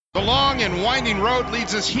The long and winding road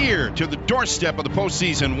leads us here to the doorstep of the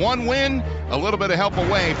postseason. One win, a little bit of help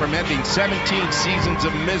away from ending 17 seasons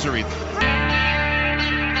of misery. Allen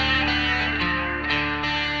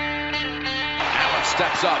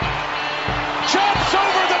steps up, jumps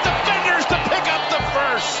over the defenders to pick up the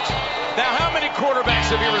first. Now, how many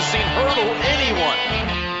quarterbacks have you ever seen hurdle anyone?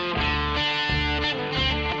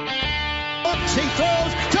 He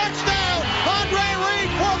throws, touchdown! Andre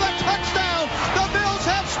Reed for the touchdown! The Bills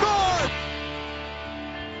have scored!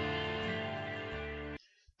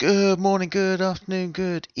 Good morning, good afternoon,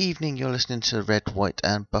 good evening. You're listening to Red, White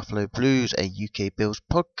and Buffalo Blues, a UK Bills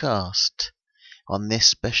podcast. On this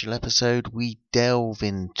special episode, we delve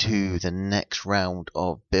into the next round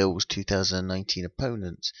of Bills 2019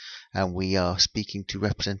 opponents, and we are speaking to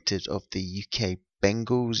representatives of the UK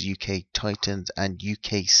Bengals, UK Titans and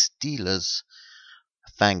UK Steelers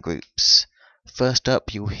fan groups. First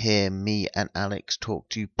up, you'll hear me and Alex talk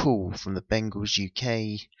to Paul from the Bengals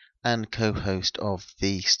UK and co-host of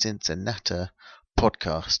the Cincinnati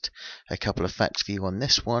podcast. A couple of facts for you on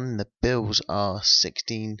this one. The Bills are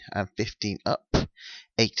 16 and 15 up,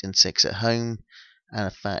 8 and 6 at home, and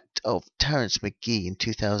a fact of Terrence McGee in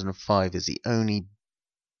 2005 is the only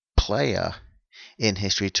player in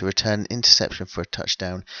history to return an interception for a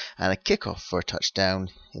touchdown and a kickoff for a touchdown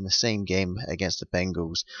in the same game against the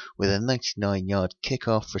Bengals, with a 99-yard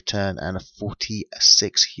kickoff return and a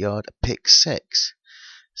 46-yard pick six.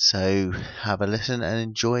 So have a listen and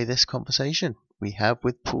enjoy this conversation we have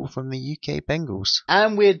with Paul from the UK Bengals.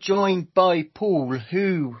 And we're joined by Paul,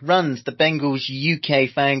 who runs the Bengals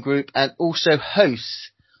UK fan group and also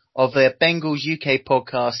hosts of the Bengals UK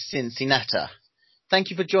podcast Cincinnati.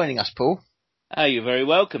 Thank you for joining us, Paul. Oh, you're very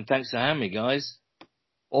welcome. Thanks for having me, guys.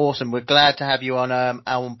 Awesome. We're glad to have you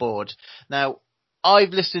on board. Now,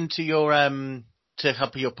 I've listened to your to a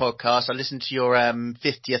couple of your podcasts. I listened to your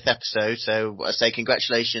 50th episode, so I say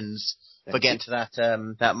congratulations for getting to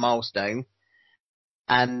that milestone.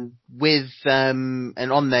 And with and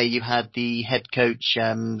on there you had the head coach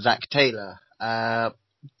Zac Taylor. Our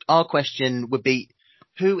question would be,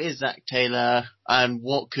 who is Zac Taylor, and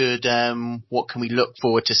what can we look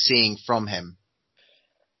forward to seeing from him?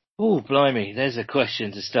 Oh, blimey, there's a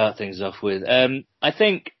question to start things off with. I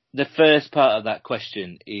think the first part of that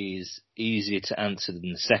question is easier to answer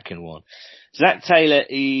than the second one. Zac Taylor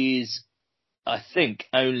is, I think,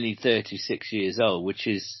 only 36 years old, which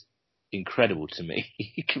is incredible to me,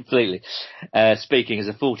 completely, speaking as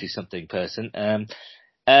a 40-something person.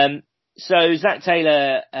 So Zac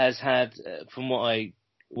Taylor has had, from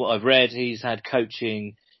what I've read, he's had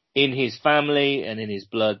coaching in his family and in his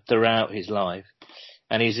blood throughout his life.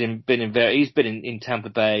 And he's been in Tampa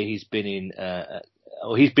Bay. He's been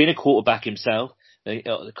he's been a quarterback himself at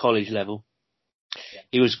the college level. Yeah.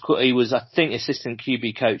 He was, I think, assistant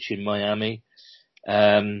QB coach in Miami,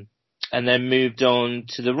 and then moved on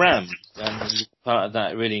to the Rams, and he was part of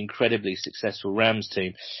that really incredibly successful Rams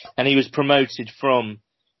team. And he was promoted from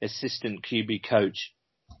assistant QB coach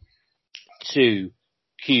to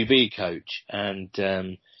QB coach, and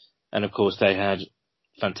of course they had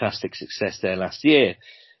fantastic success there last year.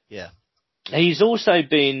 Yeah. He's also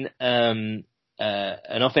been an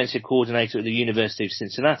offensive coordinator at the University of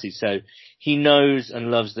Cincinnati, so he knows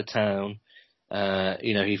and loves the town.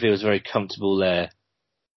 He feels very comfortable there.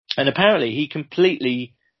 And apparently he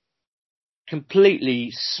completely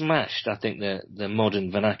smashed, I think, the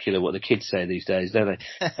modern vernacular, what the kids say these days, don't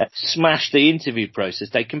they? Smashed the interview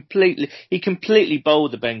process. He completely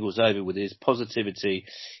bowled the Bengals over with his positivity,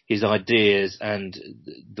 his ideas, and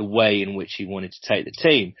the way in which he wanted to take the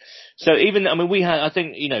team. So I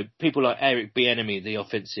think, people like Eric Bieniemy, the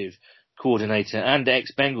offensive coordinator and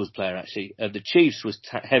ex-Bengals player, actually, of the Chiefs, was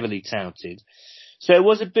heavily touted. So it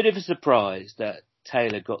was a bit of a surprise that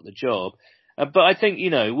Taylor got the job. But I think,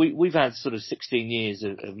 we've had sort of 16 years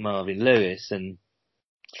of Marvin Lewis, and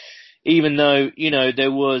even though,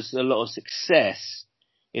 there was a lot of success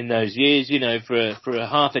in those years, for a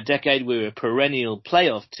half a decade, we were a perennial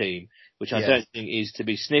playoff team, which I don't think is to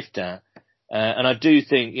be sniffed at. And I do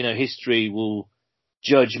think, history will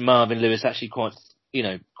judge Marvin Lewis actually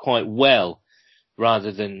quite well,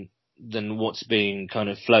 rather than what's being kind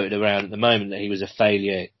of floated around at the moment, that he was a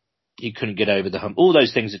failure. He couldn't get over the hump. All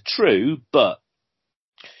those things are true, but,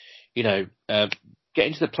 getting to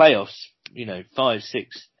the playoffs, 5-6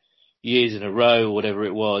 years in a row or whatever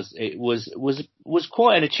it was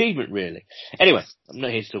quite an achievement, really. Anyway, I'm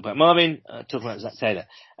not here to talk about Marvin, talk about Zac Taylor.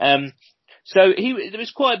 So there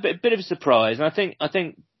was quite a bit of a surprise, and I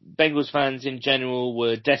think Bengals fans in general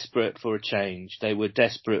were desperate for a change. They were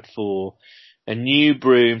desperate for a new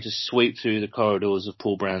broom to sweep through the corridors of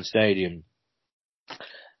Paul Brown Stadium.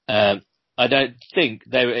 I don't think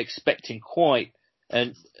they were expecting quite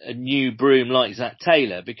a new broom like Zach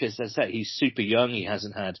Taylor, because as I say, he's super young. He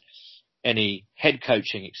hasn't had any head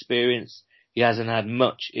coaching experience. He hasn't had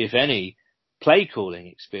much, if any, play calling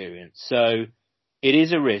experience. So it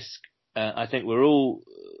is a risk. I think we're all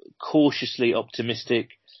cautiously optimistic.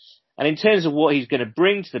 And in terms of what he's going to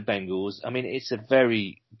bring to the Bengals, I mean, it's a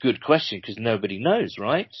very good question because nobody knows,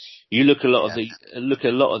 right? You look at a lot of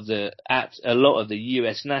the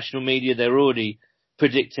US national media, they're already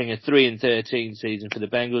predicting a 3-13 season for the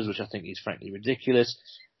Bengals, which I think is frankly ridiculous.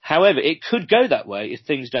 However, it could go that way if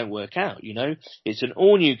things don't work out, you know? It's an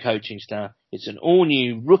all-new coaching staff. It's an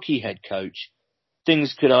all-new rookie head coach.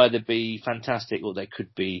 Things could either be fantastic or they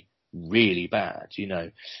could be really bad, you know?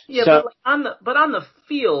 Yeah, so, but on the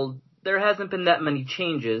field, there hasn't been that many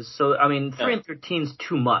changes. So, I mean, 3-13 is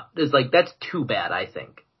too much. That's too bad, I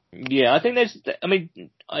think. Yeah, I think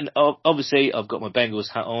obviously I've got my Bengals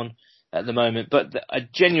hat on at the moment, but I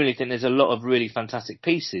genuinely think there's a lot of really fantastic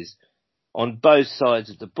pieces on both sides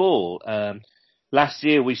of the ball. Last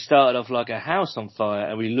year we started off like a house on fire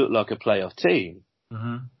and we looked like a playoff team.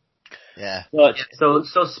 Mm-hmm. Yeah. But, so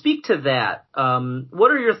speak to that.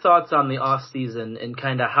 What are your thoughts on the off season and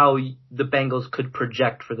kind of how the Bengals could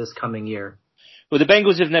project for this coming year? Well, the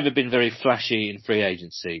Bengals have never been very flashy in free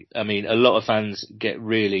agency. I mean, a lot of fans get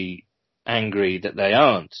really angry that they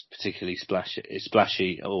aren't particularly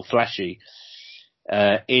splashy or flashy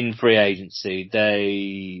in free agency.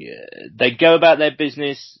 They go about their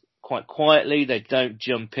business quite quietly. They don't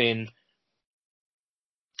jump in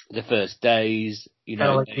the first days. You know,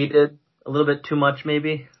 kind of like we did a little bit too much,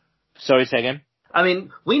 maybe. Sorry, say again. I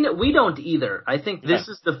mean, we don't either. I think this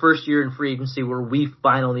is the first year in free agency where we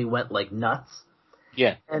finally went like nuts.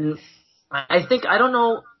 Yeah. And I think, I don't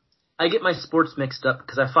know, I get my sports mixed up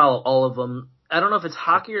because I follow all of them. I don't know if it's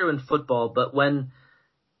hockey or in football, but when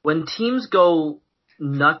teams go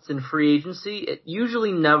nuts in free agency, it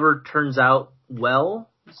usually never turns out well.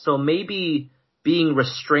 So maybe being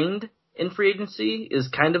restrained in free agency is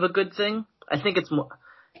kind of a good thing. I think it's more,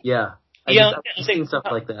 yeah. I've seen stuff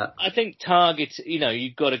like that. I think targets, you know,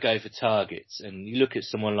 you've got to go for targets. And you look at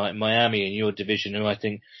someone like Miami in your division, who I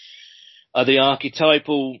think are the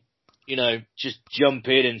archetypal, you know, just jump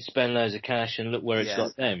in and spend loads of cash and look where it's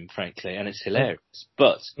got them, frankly. And it's hilarious.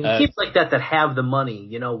 But teams like that have the money,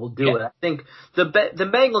 you know, will do it. I think the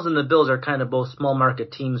Bengals and the Bills are kind of both small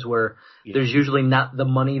market teams where there's usually not the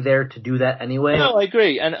money there to do that anyway. No, I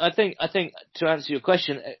agree. And I think to answer your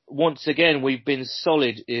question, once again, we've been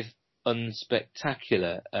solid, if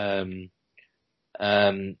unspectacular.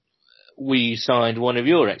 We signed one of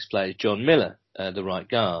your ex-players, John Miller, the right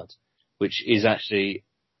guard, which is actually,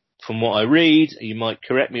 from what I read, you might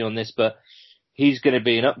correct me on this, but he's going to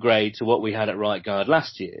be an upgrade to what we had at right guard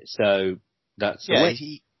last year. So that's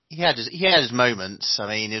he had his moments. I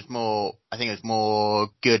mean, it was more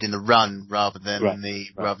good in the run rather than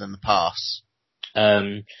the pass.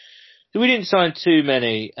 So we didn't sign too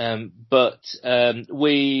many, but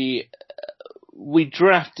we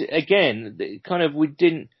drafted again.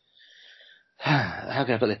 How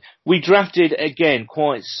can I put it? We drafted again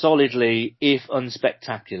quite solidly, if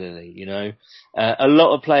unspectacularly. You know, a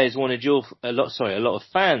lot of players wanted a lot of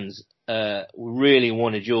fans really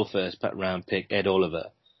wanted your first round pick, Ed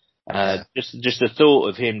Oliver. Just the thought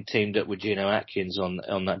of him teamed up with Geno Atkins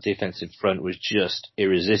on that defensive front was just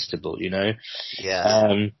irresistible. You know.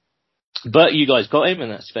 Yeah. But you guys got him,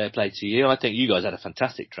 and that's fair play to you. I think you guys had a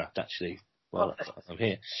fantastic draft, actually. Well, I'm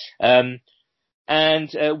here.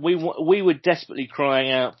 And we were desperately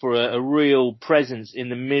crying out for a real presence in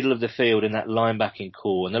the middle of the field in that linebacking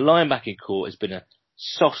core. And the linebacking core has been a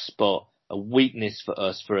soft spot, a weakness for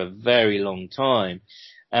us for a very long time.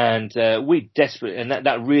 And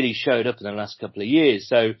that really showed up in the last couple of years.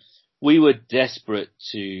 So we were desperate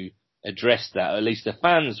to address that, or at least the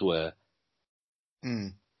fans were.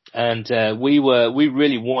 Mm. And we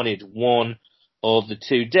really wanted one of the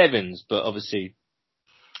two Devons, but obviously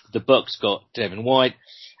the Bucks got Devin White,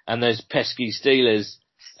 and those pesky Steelers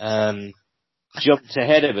jumped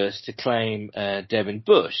ahead of us to claim Devin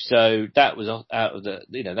Bush. So that was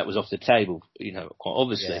that was off the table, you know, quite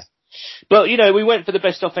obviously. Yeah. But you know, we went for the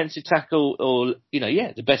best offensive tackle, or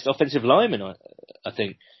the best offensive lineman, I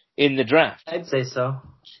think, in the draft. I'd say so.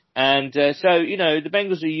 And so, you know, the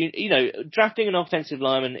Bengals are, drafting an offensive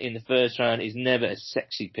lineman in the first round is never a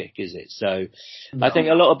sexy pick, is it? So no. I think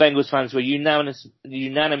a lot of Bengals fans were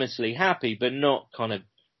unanimously happy, but not kind of,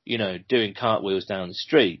 doing cartwheels down the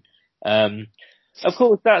street. Of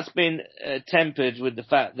course, that's been tempered with the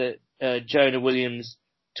fact that Jonah Williams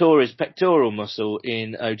tore his pectoral muscle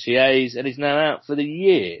in OTAs and is now out for the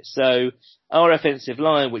year. So our offensive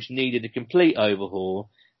line, which needed a complete overhaul,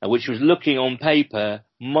 which was looking on paper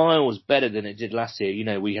miles better than it did last year. You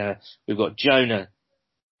know, we've got Jonah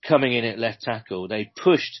coming in at left tackle. They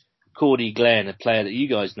pushed Cordy Glenn, a player that you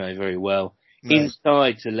guys know very well,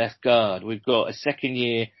 inside to left guard. We've got a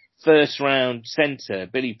second-year, first-round centre,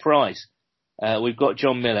 Billy Price. We've got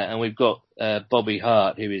John Miller, and we've got Bobby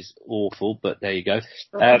Hart, who is awful, but there you go.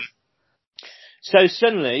 So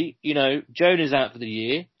suddenly, you know, Jonah's out for the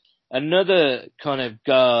year. Another kind of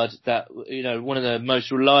guard that, you know, one of the most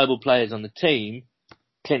reliable players on the team,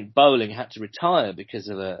 Clint Bowling, had to retire because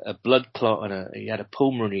of a blood clot and he had a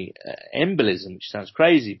pulmonary embolism, which sounds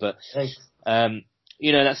crazy, but,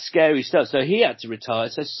 you know, that's scary stuff. So he had to retire.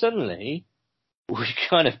 So suddenly we're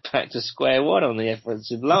kind of back to square one on the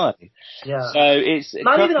offensive line. Yeah. So it's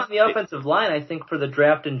not even on the offensive line, I think, for the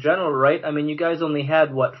draft in general, right? I mean, you guys only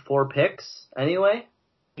had, 4 picks anyway?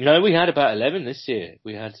 No, we had about 11 this year.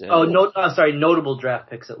 We had notable draft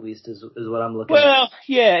picks at least is what I'm looking at. Well,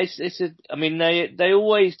 yeah, I mean, they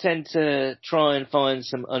always tend to try and find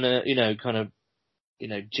some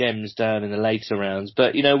gems down in the later rounds.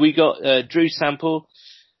 But you know, we got Drew Sample,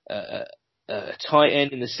 a tight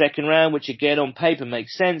end in the second round, which again on paper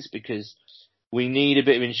makes sense because we need a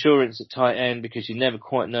bit of insurance at tight end because you never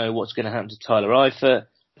quite know what's going to happen to Tyler Eifert.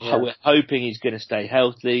 Yeah. We're hoping he's going to stay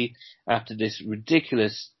healthy after this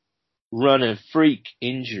ridiculous run of freak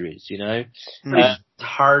injuries, you know. It's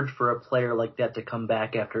hard for a player like that to come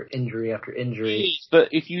back after injury after injury. But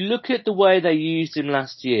if you look at the way they used him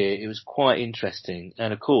last year, it was quite interesting.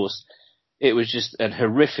 And of course, it was just a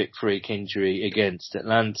horrific freak injury against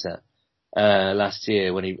Atlanta last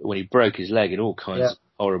year when he broke his leg in all kinds of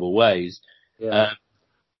horrible ways. Yeah.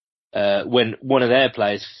 When one of their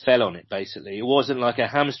players fell on it, basically. It wasn't like a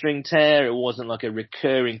hamstring tear. It wasn't like a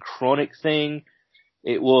recurring chronic thing.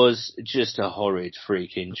 It was just a horrid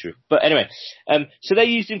freak injury. But anyway, so they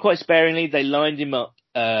used him quite sparingly. They lined him up,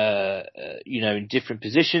 in different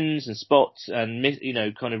positions and spots and,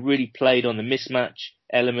 kind of really played on the mismatch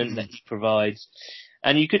element that he provides.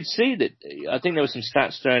 And you could see that, I think there were some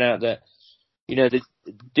stats thrown out that, the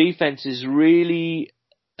defense is really,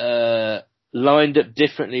 lined up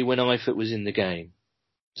differently when Eifert was in the game.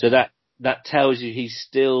 So that tells you he's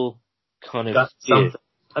still kind of got something.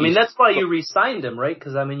 I mean, that's why you re-signed him, right?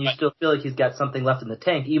 Because, I mean, you still feel like he's got something left in the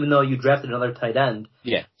tank, even though you drafted another tight end.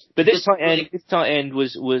 Yeah. But this tight end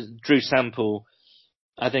was Drew Sample.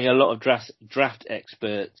 I think a lot of draft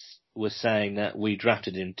experts were saying that we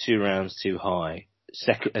drafted him 2 rounds too high.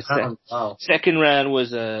 Second round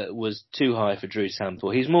was too high for Drew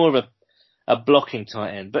Sample. He's more of a blocking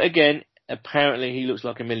tight end. But again, apparently he looks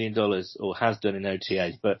like $1 million or has done in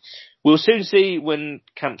OTAs, but we'll soon see when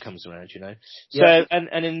camp comes around, So,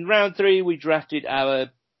 and in round 3 we drafted our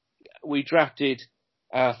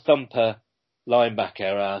thumper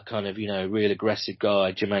linebacker, our kind of, real aggressive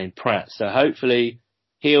guy, Jermaine Pratt. So hopefully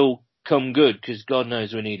he'll come good because God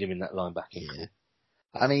knows we need him in that linebacking. Yeah.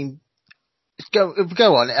 I mean, go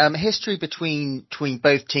on. History between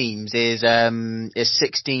both teams is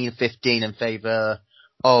 16-15 in favour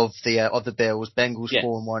of the Bills. Bengals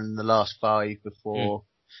 4-1 in the last 5 before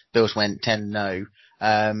Bills went 10-0.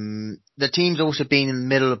 The team's also been in the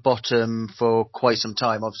middle of bottom for quite some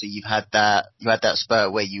time. Obviously, you had that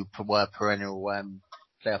spurt where you were perennial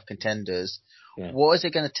playoff contenders. Yeah. What is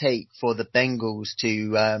it going to take for the Bengals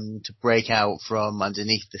to break out from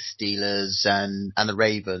underneath the Steelers and the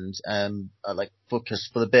Ravens? Focus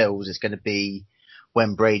for the Bills is going to be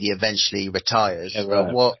when Brady eventually retires. Yeah,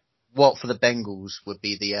 right. What for the Bengals would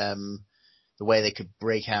be the way they could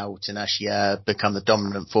break out and actually become the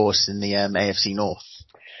dominant force in the AFC North?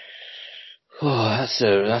 Oh, that's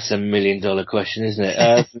a $1 million question, isn't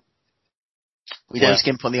it? We don't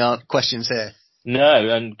skimp on the questions here. No,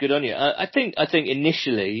 and good on you. I think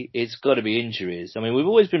initially it's got to be injuries. I mean, we've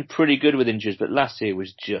always been pretty good with injuries, but last year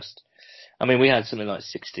was just, I mean, we had something like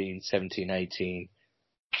 16, 17, 18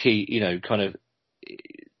 key, kind of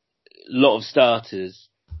lot of starters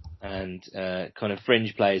and kind of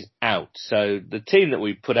fringe players out. So the team that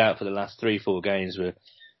we put out for the last 3-4 games were,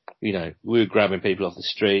 we were grabbing people off the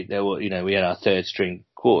street. There were, we had our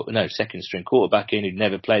second string quarterback in who'd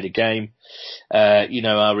never played a game.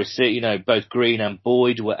 Our receiver, both Green and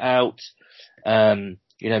Boyd were out.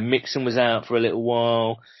 Mixon was out for a little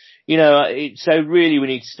while. So really we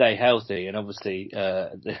need to stay healthy, and obviously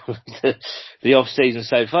the off season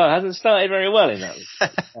so far hasn't started very well in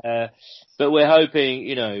that. But we're hoping,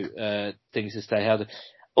 things to stay healthy.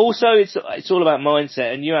 Also, it's all about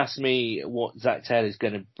mindset. And you asked me what Zach Taylor's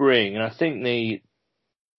going to bring, and I think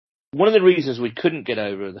one of the reasons we couldn't get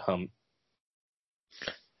over the hump,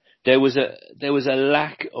 there was a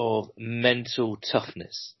lack of mental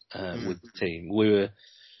toughness with the team. We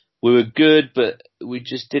were good, but we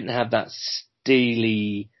just didn't have that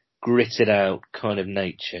steely, gritted out kind of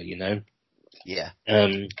nature, you know. Yeah.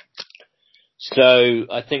 So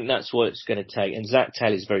I think that's what it's going to take, and Zach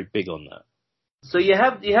Taylor's very big on that. So you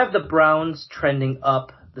have the Browns trending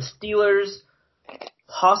up, the Steelers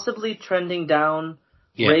possibly trending down,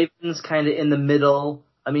 Ravens kind of in the middle.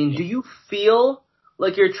 I mean, do you feel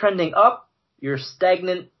like you're trending up, you're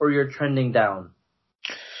stagnant, or you're trending down?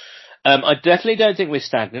 I definitely don't think we're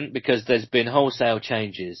stagnant because there's been wholesale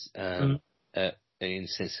changes in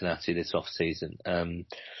Cincinnati this off-season.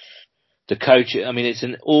 The coach, I mean, it's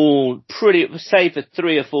an all pretty, say for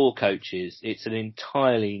 3 or 4 coaches, it's an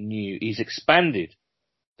entirely new, he's expanded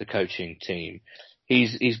the coaching team.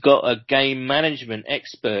 He's got a game management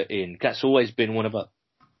expert in. That's always been one of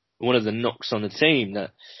the knocks on the team,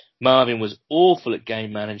 that Marvin was awful at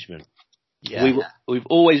game management. Yeah. We've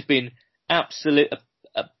always been absolute,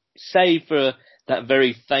 save for that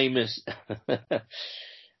very famous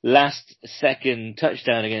last second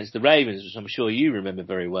touchdown against the Ravens, which I'm sure you remember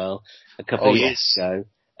very well a couple of years ago.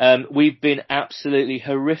 We've been absolutely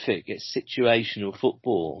horrific at situational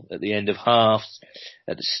football at the end of halves,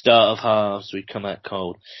 at the start of halves, we come out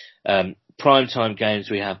cold. Primetime games,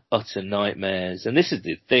 we have utter nightmares. And this is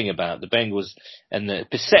the thing about the Bengals and the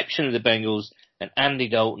perception of the Bengals and Andy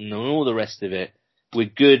Dalton and all the rest of it. We're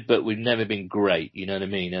good, but we've never been great, you know what I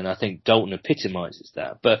mean? And I think Dalton epitomizes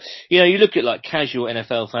that. But, you know, you look at like casual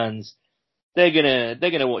NFL fans, they're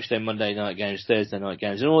gonna watch their Monday night games, Thursday night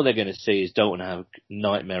games, and all they're gonna see is Dalton have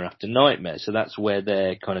nightmare after nightmare. So that's where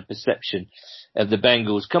their kind of perception of the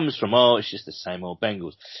Bengals comes from. Oh, it's just the same old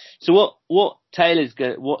Bengals. So what Taylor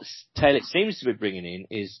seems to be bringing in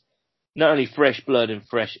is not only fresh blood and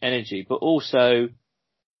fresh energy, but also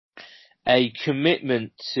a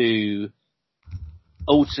commitment to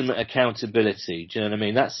ultimate accountability. Do you know what I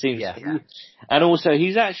mean? That seems, and also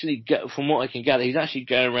he's actually, from what I can gather, he's actually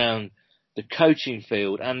going around the coaching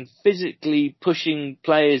field and physically pushing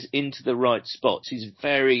players into the right spots. He's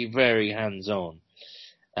very, very hands-on.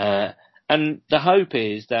 And the hope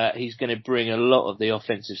is that he's going to bring a lot of the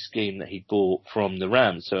offensive scheme that he bought from the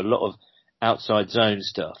Rams. So a lot of outside zone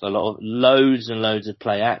stuff, loads and loads of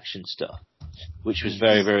play action stuff, which was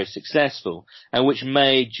very, very successful and which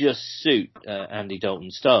may just suit Andy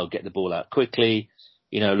Dalton's style. Get the ball out quickly,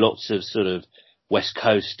 you know, lots of sort of West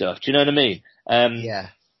Coast stuff. Do you know what I mean?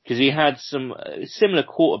 Because he had some similar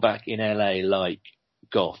quarterback in LA like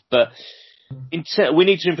Goff, but we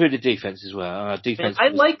need to improve the defense as well. Our defense. I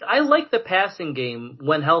like the passing game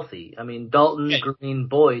when healthy. I mean, Dalton, Green,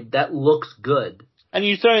 Boyd, that looks good. And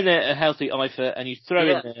you throw in there a healthy Eifert, and you throw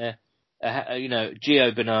in there,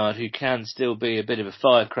 Gio Bernard, who can still be a bit of a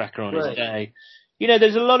firecracker on his day. You know,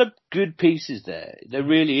 there's a lot of good pieces there. There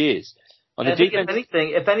really is. On the defense,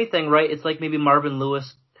 if anything, right? It's like maybe Marvin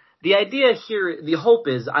Lewis. The idea here, the hope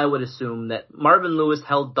is, I would assume, that Marvin Lewis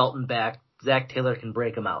held Dalton back. Zach Taylor can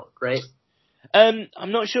break him out, right? I'm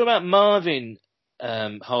not sure about Marvin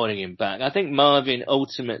holding him back. I think Marvin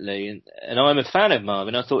ultimately, and I'm a fan of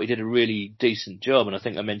Marvin, I thought he did a really decent job, and I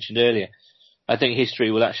think I mentioned earlier, I think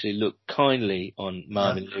history will actually look kindly on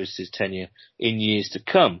Marvin Lewis's tenure in years to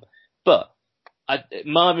come. But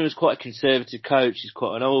Marvin was quite a conservative coach. He's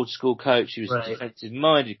quite an old school coach. He was a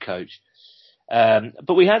defensive-minded coach.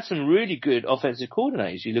 But we had some really good offensive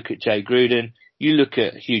coordinators. You look at Jay Gruden, you look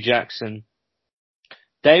at Hugh Jackson.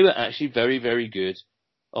 They were actually very, very good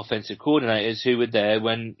offensive coordinators who were there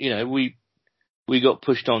when, you know, we got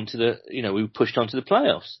pushed onto the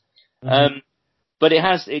playoffs. Mm-hmm. But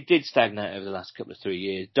it did stagnate over the last couple of 3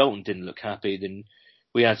 years. Dalton didn't look happy. Then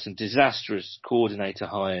we had some disastrous coordinator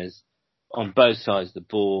hires on both sides of the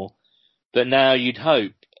ball. But now you'd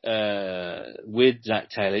hope, with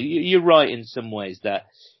Zach Taylor, you're right in some ways that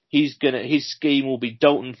his scheme will be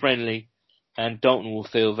Dalton friendly and Dalton will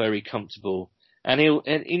feel very comfortable. And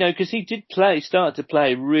because he started to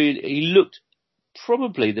play really, he looked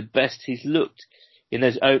probably the best he's looked in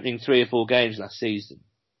those opening 3 or 4 games last season.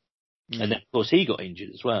 Mm. And then, of course, he got injured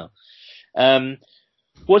as well.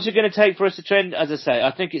 What's it going to take for us to trend? As I say,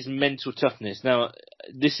 I think it's mental toughness. Now,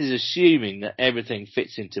 this is assuming that everything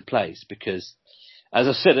fits into place because, as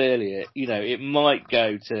I said earlier, you know, it might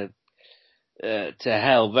go to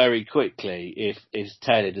hell very quickly if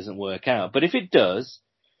Taylor doesn't work out. But if it does,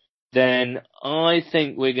 then I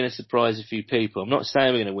think we're going to surprise a few people. I'm not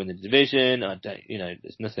saying we're going to win the division.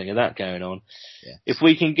 There's nothing of that going on. Yeah. If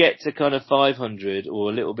we can get to kind of 500 or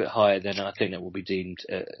a little bit higher, then I think that will be deemed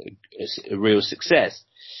a real success.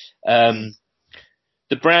 The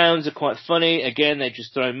The Browns are quite funny. Again, they've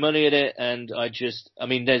just thrown money at it, and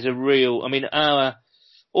there's a real,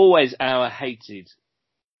 our hated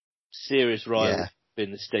serious rival have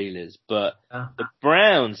been the Steelers, but the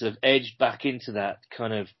Browns have edged back into that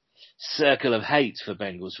kind of circle of hate for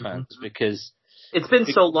Bengals fans because it's been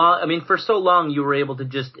so long. I mean, for so long you were able to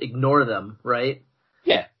just ignore them, right?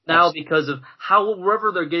 Yeah. Now because of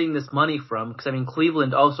however they're getting this money from, because I mean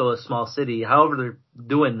Cleveland also a small city. However they're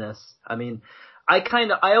doing this, I mean, I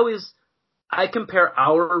compare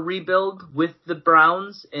our rebuild with the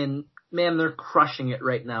Browns, and man, they're crushing it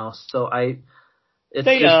right now. So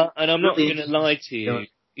they are, and I'm not going to lie to you.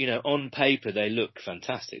 You know, on paper they look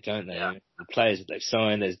fantastic, don't they? Yeah. The players that they've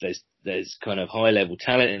signed, there's kind of high level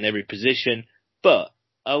talent in every position. But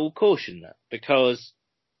I will caution that because,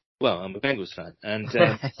 well, I'm a Bengals fan, and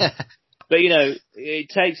but you know, it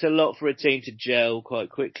takes a lot for a team to gel quite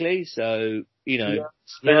quickly. So you know,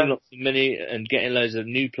 spending lots of money and getting loads of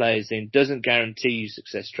new players in doesn't guarantee you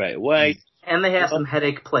success straight away. And they have some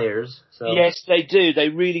headache players. So. Yes, they do. They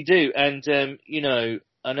really do. And you know,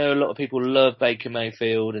 I know a lot of people love Baker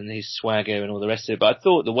Mayfield and his swagger and all the rest of it, but I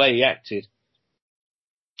thought the way he acted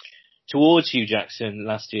towards Hugh Jackson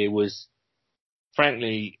last year was,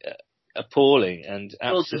 frankly, appalling and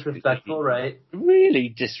absolutely disrespectful, right? Really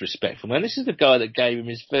disrespectful, man. This is the guy that gave him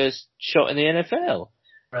his first shot in the NFL.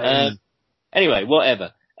 Right. Anyway,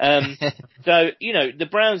 whatever. So, you know, the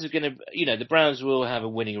Browns the Browns will have a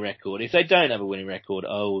winning record. If they don't have a winning record,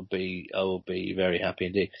 I will be very happy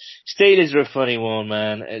indeed. Steelers are a funny one,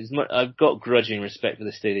 man. I've got grudging respect for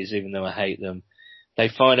the Steelers, even though I hate them. They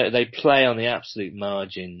play on the absolute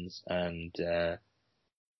margins, and,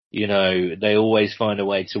 you know, they always find a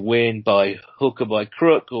way to win by hook or by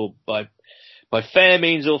crook or by fair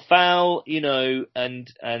means or foul, you know,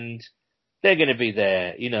 and they're going to be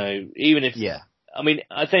there, you know, even if, I mean,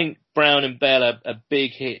 I think Brown and Bell are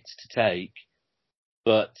big hits to take,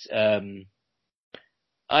 but, I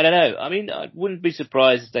don't know. I mean, I wouldn't be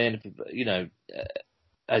surprised if they end up, you know,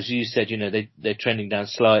 as you said, you know, they're trending down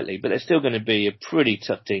slightly, but they're still going to be a pretty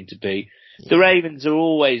tough team to beat. Yeah. The Ravens are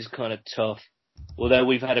always kind of tough, although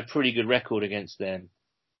we've had a pretty good record against them.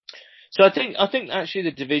 So I think actually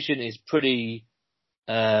the division is pretty,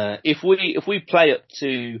 if we play up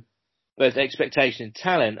to both expectation and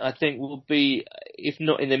talent, I think we'll be, if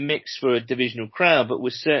not in the mix for a divisional crown, but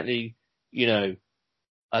we're certainly, you know,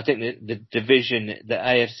 I think the division, the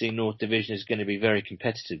AFC North division is going to be very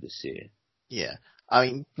competitive this year. Yeah. I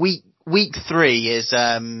mean, week 3 is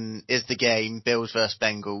the game, Bills versus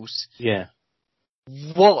Bengals. Yeah.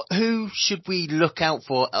 Who should we look out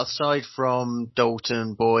for aside from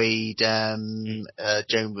Dalton, Boyd, Jones,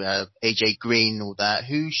 AJ Green, all that?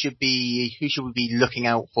 Who should we be looking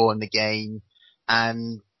out for in the game,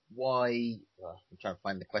 and why? Well, I'm trying to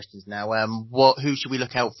find the questions now. Who should we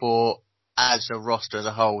look out for as a roster as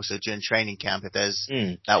a whole? So during training camp, if there's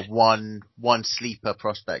that one sleeper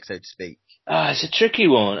prospect, so to speak. It's a tricky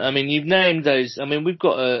one. I mean, you've named those. I mean, we've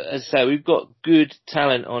got, as I say, we've got good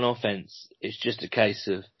talent on offense. It's just a case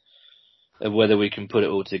of whether we can put it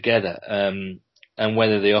all together, and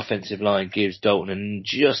whether the offensive line gives Dalton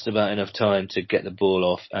just about enough time to get the ball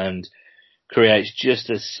off and creates just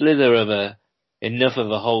a slither of enough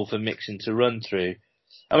of a hole for Mixon to run through.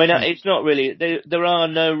 I mean, it's not really. There are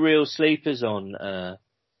no real sleepers on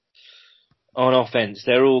offense.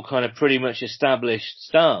 They're all kind of pretty much established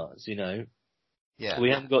stars, you know. Yeah. We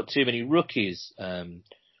haven't got too many rookies on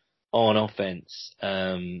offense.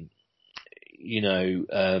 You know,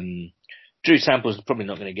 Drew Sample's probably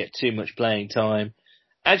not going to get too much playing time.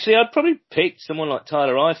 Actually, I'd probably pick someone like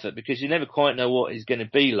Tyler Eifert because you never quite know what he's going to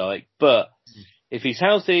be like. But if he's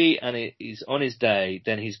healthy and he's on his day,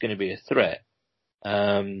 then he's going to be a threat.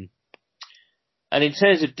 And in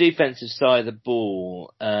terms of defensive side of the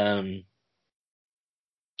ball,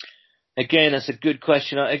 again, that's a good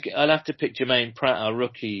question. I'll have to pick Jermaine Pratt, our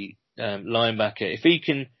rookie linebacker. If he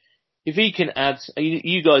can add,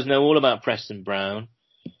 you guys know all about Preston Brown.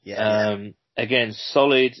 Yeah. Again,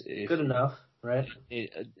 solid. Good enough, right?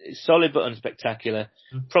 Solid but unspectacular.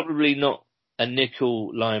 Probably not a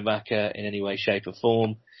nickel linebacker in any way, shape or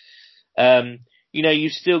form. You know,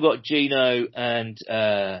 you've still got Geno and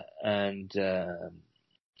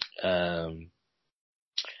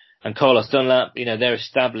Carlos Dunlap. You know, they're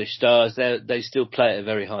established stars. They still play at a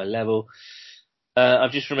very high level.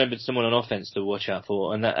 I've just remembered someone on offense to watch out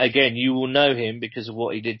for, and that, again, you will know him because of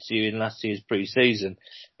what he did to you in last year's pre-season,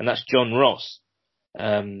 and that's John Ross.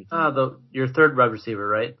 Your third wide receiver,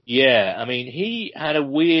 right? Yeah, I mean, he had a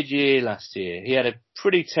weird year last year. He had a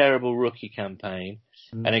pretty terrible rookie campaign.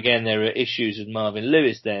 And again, there are issues with Marvin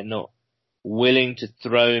Lewis there, not willing to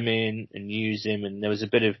throw him in and use him, and there was a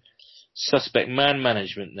bit of suspect man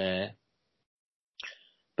management there.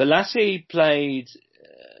 But Lassie played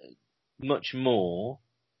much more,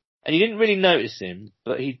 and you didn't really notice him,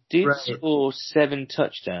 but he did score 7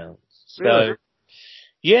 touchdowns. So, really?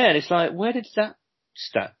 Yeah, and it's like, where did that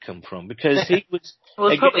stat come from? Because he was...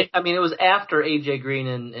 Well, it was after AJ Green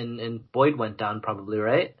and Boyd went down, probably,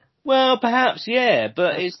 right? Well, perhaps, yeah,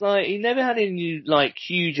 but it's like, he never had any, like,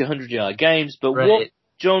 huge 100-yard games, but what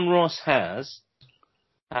John Ross has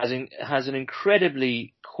an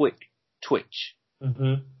incredibly quick twitch.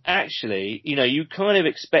 Mm-hmm. Actually, you kind of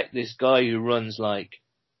expect this guy who runs, like,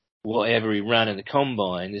 whatever he ran in the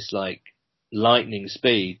combine, this, like, lightning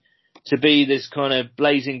speed, to be this kind of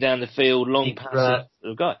blazing down the field, long passing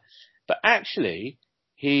sort of guy. But actually,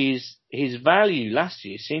 his value last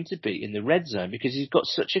year seemed to be in the red zone because he's got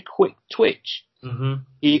such a quick twitch. Mm-hmm.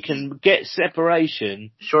 He can get separation.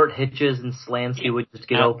 Short hitches and slants he would just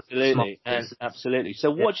get open. Absolutely. So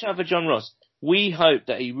watch out for John Ross. We hope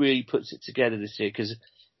that he really puts it together this year because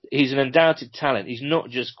he's an undoubted talent. He's not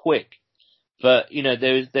just quick. But,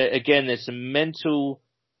 there's some mental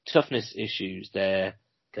toughness issues there.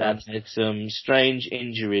 And there's some strange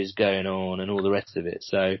injuries going on and all the rest of it.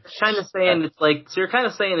 So you're kind of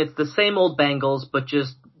saying it's the same old Bengals, but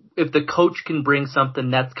just if the coach can bring something,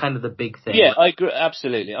 that's kind of the big thing. Yeah, I agree.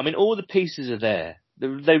 Absolutely. I mean, all the pieces are there.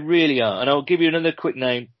 They really are. And I'll give you another quick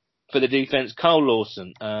name for the defense. Carl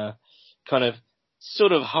Lawson, kind of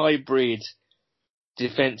sort of hybrid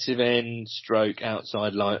defensive end stroke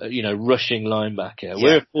outside line, rushing linebacker. Yeah.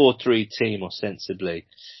 We're a 4-3 team ostensibly.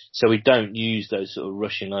 So we don't use those sort of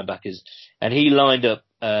rushing linebackers. And he lined up,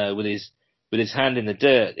 with his hand in the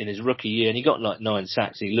dirt in his rookie year, and he got like 9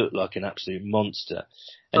 sacks. He looked like an absolute monster.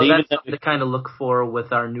 And that's something to kind of look for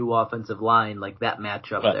with our new offensive line, like that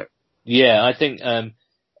matchup there. Yeah, I think,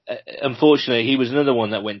 unfortunately, he was another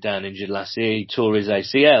one that went down injured last year. He tore his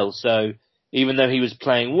ACL. So even though he was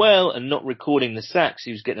playing well and not recording the sacks,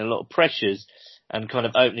 he was getting a lot of pressures and kind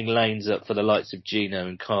of opening lanes up for the likes of Geno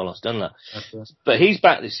and Carlos Dunlap. Okay. But he's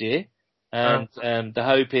back this year, and the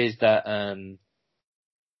hope is that,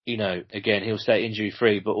 again, he'll stay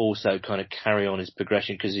injury-free, but also kind of carry on his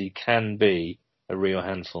progression because he can be a real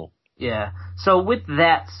handful. Yeah. So with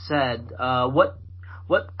that said, what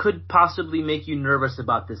could possibly make you nervous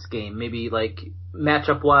about this game? Maybe like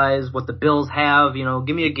matchup-wise, what the Bills have,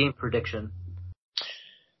 give me a game prediction.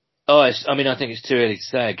 I think it's too early to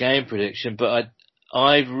say a game prediction, but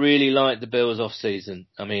I've really liked the Bills off season.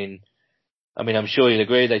 I mean, I'm sure you'll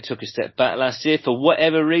agree they took a step back last year for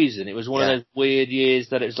whatever reason. It was one of those weird years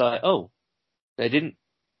that it was like, they didn't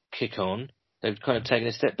kick on. They've kind of taken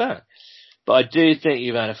a step back. But I do think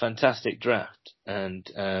you've had a fantastic draft, and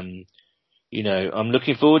I'm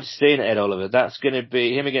looking forward to seeing Ed Oliver. That's going to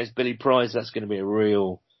be him against Billy Price. That's going to be a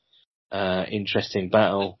real interesting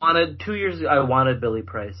battle. 2 years ago, I wanted Billy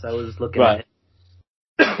Price. I was looking at it.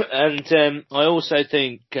 And I also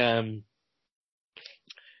think, Cody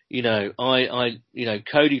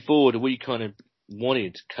Ford, we kind of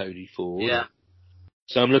wanted Cody Ford. Yeah.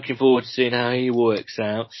 So I'm looking forward to seeing how he works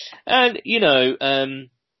out. And,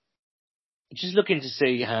 just looking to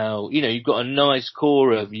see how, you've got a nice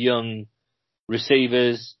core of young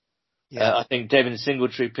receivers. Yeah. I think Devin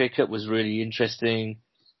Singletary pickup was really interesting.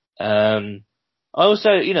 I also,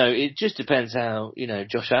 it just depends how,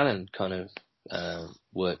 Josh Allen kind of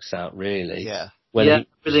works out really. Yeah.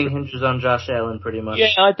 Everything hinges on Josh Allen pretty much. Yeah,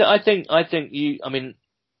 I think you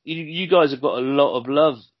guys have got a lot of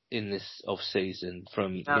love in this off season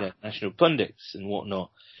from national pundits and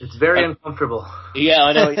whatnot. It's very uncomfortable. Yeah,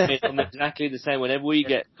 I know what you mean. I'm exactly the same. Whenever we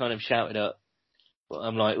get kind of shouted up,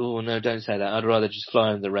 I'm like, oh no, don't say that. I'd rather just fly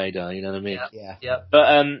under the radar. You know what I mean? Yeah. But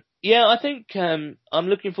I think I'm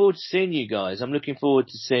looking forward to seeing you guys. I'm looking forward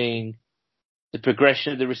to seeing the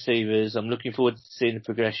progression of the receivers. I'm looking forward to seeing the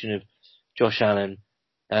progression of Josh Allen.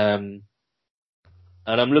 And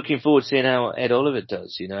I'm looking forward to seeing how Ed Oliver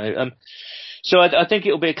does, So I think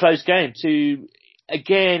it'll be a close game.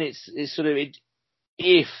 It's sort of,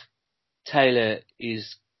 if Taylor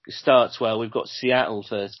starts well, we've got Seattle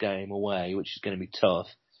first game away, which is going to be tough.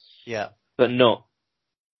 Yeah. But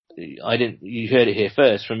you heard it here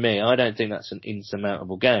first from me. I don't think that's an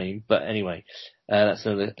insurmountable game, but anyway, that's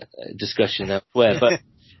another discussion elsewhere. But,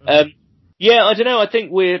 I don't know. I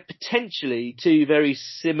think we're potentially two very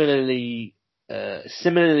similarly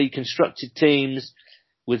constructed teams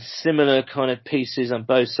with similar kind of pieces on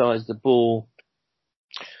both sides of the ball.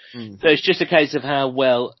 So it's just a case of how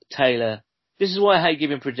well Taylor, this is why I hate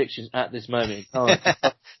giving predictions at this moment in time.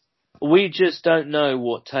 We just don't know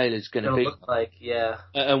what Taylor's going to be look like, yeah.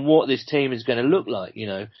 And what this team is going to look like,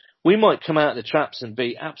 we might come out of the traps and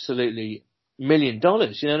be absolutely $1 million.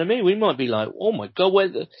 You know what I mean? We might be like, oh my God,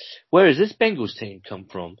 where has this Bengals team come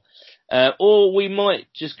from? Or we might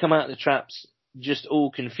just come out of the traps just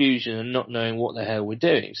all confusion and not knowing what the hell we're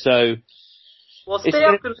doing. So, well, stay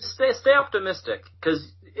optimistic, because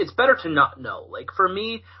it's better to not know. Like, for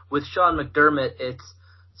me, with Sean McDermott, it's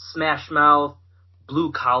smash mouth,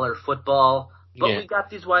 blue collar football. But we got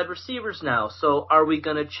these wide receivers now, so are we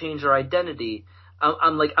going to change our identity?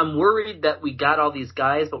 I'm worried that we got all these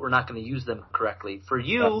guys, but we're not going to use them correctly. For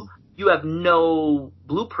you, you have no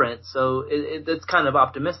blueprint, so it's kind of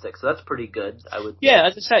optimistic. So that's pretty good, I would. Yeah,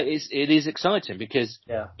 as I say, it is exciting because,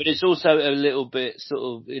 but it's also a little bit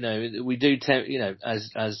sort of, we do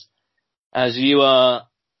as you are,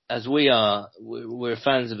 as we are, we're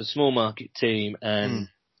fans of a small market team, and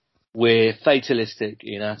we're fatalistic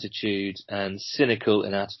in attitude and cynical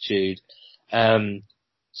in attitude.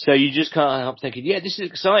 So you just can't help thinking, this is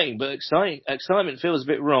exciting, but excitement feels a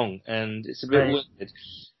bit wrong, and it's a bit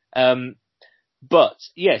weird. But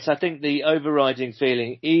yes, I think the overriding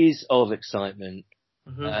feeling is of excitement.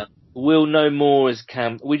 We'll know more as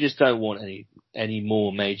camp. We just don't want any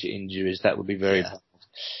more major injuries. That would be very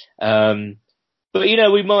bad. But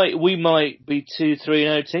we might be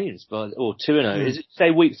 2-3-0 teams, or 2-0. Is it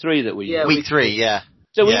say week 3 that we? Yeah, week 3. Yeah.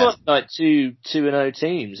 So we might be like 2-0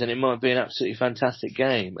 teams, and it might be an absolutely fantastic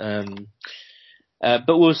game.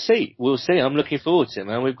 But we'll see. We'll see. I'm looking forward to it,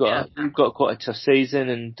 man. We've got quite a tough season,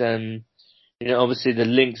 and obviously the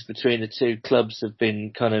links between the two clubs have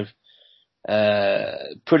been kind of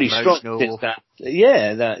pretty strong since that.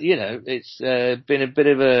 It's been a bit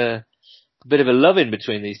of a love-in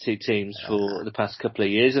between these two teams for the past couple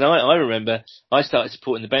of years. And I remember I started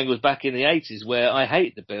supporting the Bengals back in the 80s, where I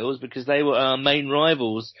hate the Bills because they were our main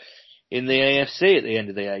rivals in the AFC at the end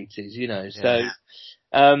of the 80s,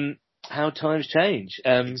 So, how times change.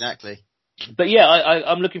 Exactly. But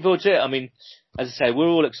I'm looking forward to it. I mean, as I say, we're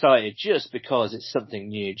all excited just because it's something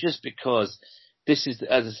new, just because this is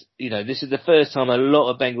the first time a lot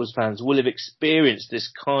of Bengals fans will have experienced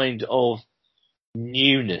this kind of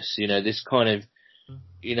newness, this kind of,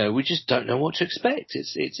 we just don't know what to expect.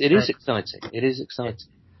 It is exciting. It is exciting.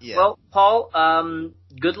 Yeah. Well, Paul,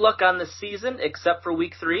 good luck on the season, except for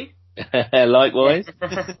week 3. Likewise.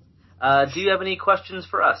 Do you have any questions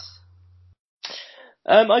for us?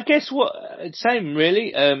 I guess same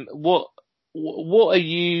really. What are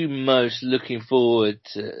you most looking forward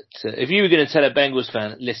to? If you were going to tell a Bengals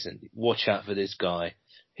fan, listen, watch out for this guy,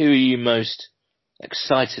 who are you most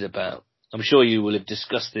excited about? I'm sure you will have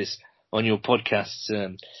discussed this on your podcasts.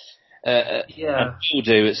 You'll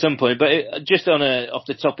do at some point. But just off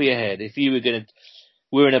the top of your head, if you were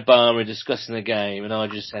we're in a bar and we're discussing the game, and I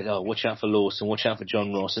just said, watch out for Lawson, watch out for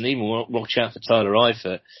John Ross, and even watch out for Tyler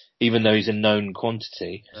Eifert, even though he's a known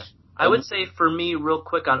quantity. I would say for me, real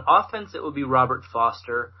quick, on offense, it would be Robert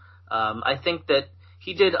Foster. I think that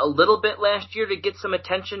he did a little bit last year to get some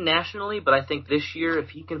attention nationally, but I think this year, if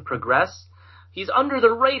he can progress, he's under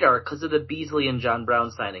the radar because of the Beasley and John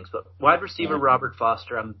Brown signings. But wide receiver Robert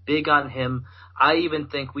Foster, I'm big on him. I even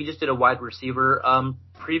think we just did a wide receiver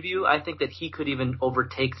preview. I think that he could even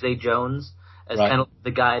overtake Zay Jones as kind of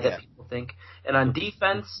the guy that people think. And on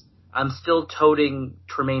defense, I'm still toting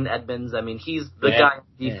Tremaine Edmonds. I mean, he's the guy on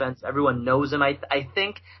defense. Everyone knows him. I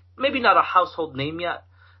think maybe not a household name yet,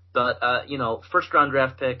 but first round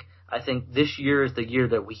draft pick. I think this year is the year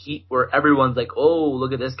that where everyone's like, oh,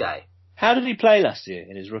 look at this guy. How did he play last year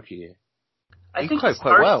in his rookie year? I think he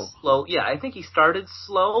started quite slow. Yeah, I think he started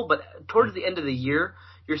slow, but towards the end of the year,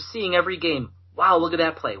 you're seeing every game, wow, look at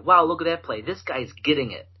that play. Wow, look at that play. This guy's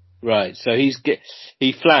getting it. Right, so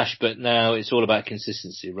he flashed, but now it's all about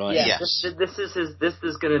consistency, right? Yeah, yes. This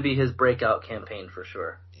is going to be his breakout campaign for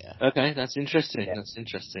sure. Yeah. Okay, that's interesting. Yeah. That's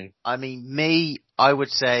interesting. I mean, I would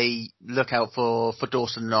say look out for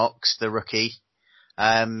Dawson Knox, the rookie.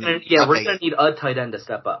 We're going to need a tight end to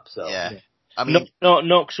step up. So yeah. I mean,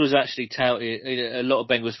 Knox was actually touted. A lot of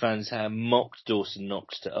Bengals fans have mocked Dawson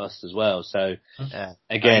Knox to us as well. So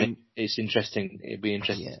again, it's interesting. It'd be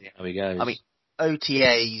interesting to see how he goes. I mean,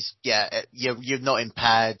 OTAs, you're not in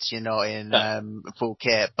pads, you're not in full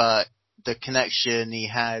kit, but the connection he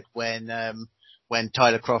had when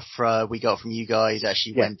Tyler Croft we got from you guys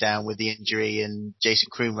actually went down with the injury and Jason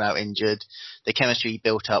Croomer out injured, the chemistry he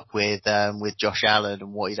built up with Josh Allen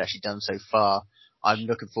and what he's actually done so far, I'm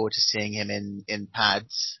looking forward to seeing him in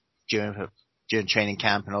pads during training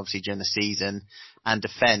camp and obviously during the season. And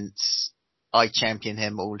defense, I champion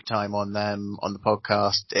him all the time on the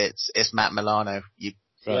podcast. It's Matt Milano. He's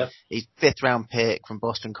 5th round pick from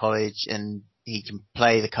Boston College, and he can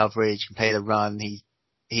play the coverage, can play the run. He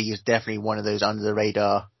is definitely one of those under the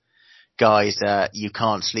radar guys that you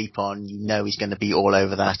can't sleep on. You know he's going to be all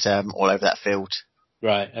over that field.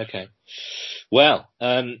 Right. Okay. Well,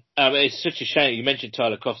 it's such a shame. You mentioned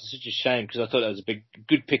Tyler Croft. It's such a shame because I thought that was a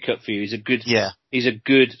good pickup for you. He's a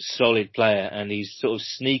good, solid player, and he's sort of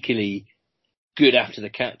sneakily good after the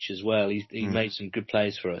catch as well. He made some good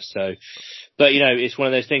plays for us. So, but it's one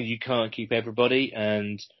of those things you can't keep everybody,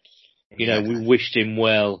 and we wished him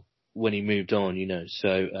well when he moved on.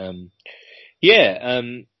 So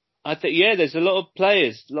I think there's a lot of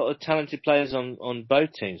players, a lot of talented players on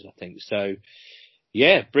both teams. I think so.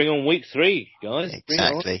 Yeah, bring on week 3, guys.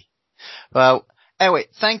 Exactly. Well, anyway,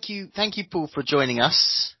 thank you, Paul, for joining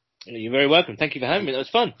us. You're very welcome. Thank you for having me. That was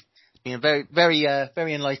fun. It's been a very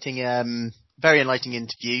enlightening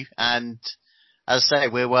interview. And as I say,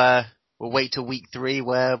 we'll wait till week 3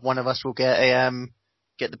 where one of us will get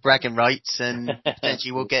the bragging rights, and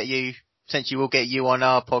potentially we'll get you on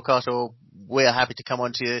our podcast, or we're happy to come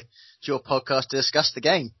on to your podcast to discuss the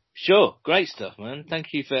game. Sure, great stuff, man. Thanks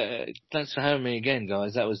for having me again,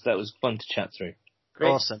 guys. That was fun to chat through. Great,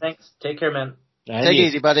 awesome. Thanks. Take care, man. Take it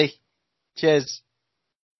easy, buddy. Cheers.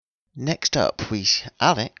 Next up,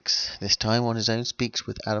 Alex, this time on his own, speaks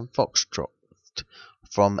with Adam Foxtrot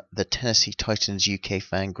from the Tennessee Titans UK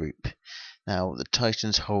fan group. Now, the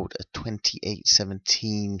Titans hold a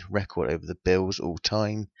 28-17 record over the Bills all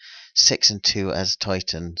time, 6-2 as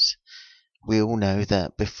Titans. We all know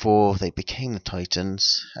that before they became the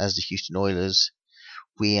Titans, as the Houston Oilers,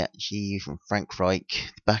 from Frank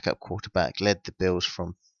Reich, the backup quarterback, led the Bills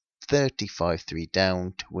from 35-3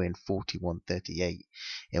 down to win 41-38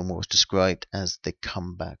 in what was described as the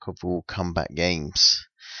comeback of all comeback games.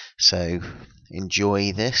 So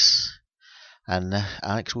enjoy this, and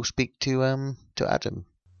Alex will speak to Adam.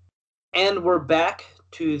 And we're back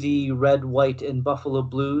to the Red, White, and Buffalo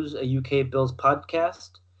Blues, a UK Bills podcast.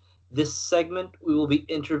 This segment, we will be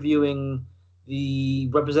interviewing the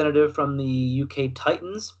representative from the UK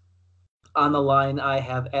Titans. On the line, I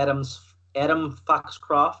have Adam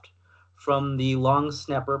Foxcroft from the Long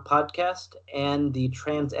Snapper podcast and the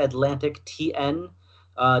Transatlantic TN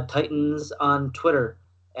Titans on Twitter.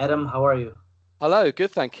 Adam, how are you? Hello,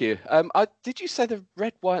 good, thank you. Did you say the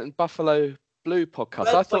Red, White, and Buffalo Blue podcast?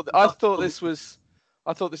 I thought this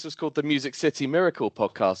was called the Music City Miracle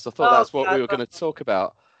podcast. I thought that's what we were going to talk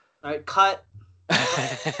about. All right, cut.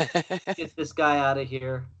 Get this guy out of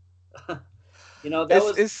here.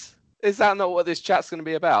 Is that not what this chat's going to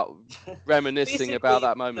be about? Reminiscing about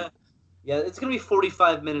that moment. Yeah, it's going to be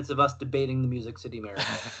 45 minutes of us debating the Music City Miracle.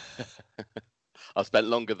 I've spent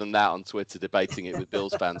longer than that on Twitter debating it with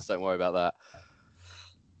Bills fans. Don't worry about that.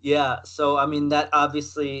 Yeah, so I mean that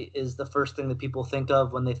obviously is the first thing that people think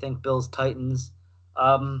of when they think Bills Titans.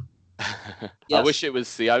 Yes. I wish it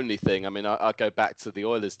was the only thing. I mean, I go back to the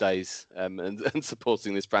Oilers days and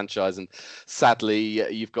supporting this franchise, and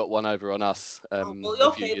sadly, you've got one over on us a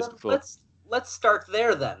few years before. Let's start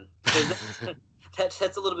there then.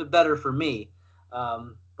 That's a little bit better for me.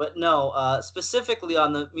 But no, specifically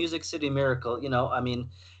on the Music City Miracle, I mean,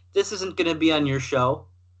 this isn't going to be on your show.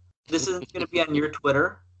 This isn't going to be on your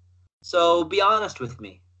Twitter. So be honest with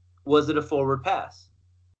me. Was it a forward pass?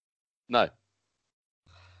 No.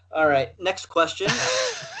 All right, next question.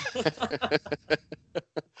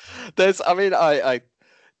 I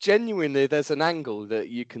genuinely, there's an angle that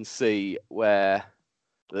you can see where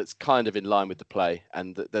that's kind of in line with the play,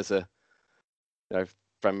 and that there's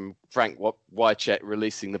from Frank Wycheck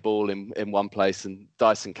releasing the ball in one place and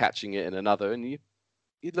Dyson catching it in another, and you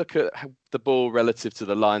look at the ball relative to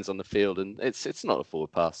the lines on the field, and it's not a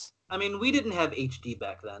forward pass. I mean, we didn't have HD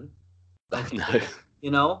back then.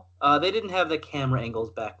 No. They didn't have the camera angles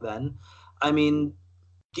back then. I mean,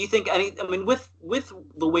 do you think with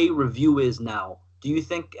the way review is now, do you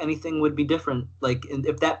think anything would be different? Like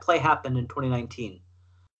if that play happened in 2019?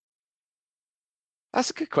 That's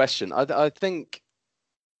a good question. I think,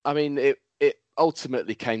 it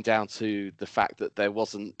ultimately came down to the fact that there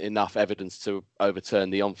wasn't enough evidence to overturn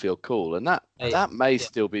the on-field call, and that may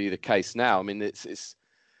still be the case now. I mean, it's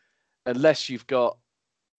unless you've got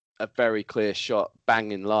a very clear shot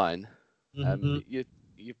bang in line, you're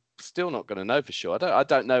still not going to know for sure. I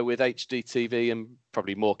don't know with HD TV and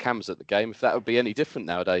probably more cameras at the game if that would be any different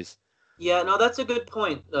nowadays. Yeah, no, that's a good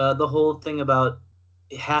point. The whole thing about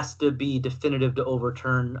it has to be definitive to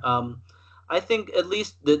overturn. I think at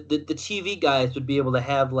least the TV guys would be able to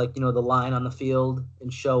have the line on the field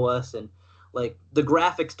and show us, and like the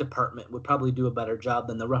graphics department would probably do a better job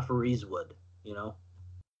than the referees would.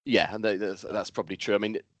 Yeah, and that's probably true. I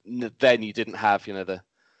mean, then you didn't have the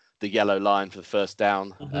yellow line for the first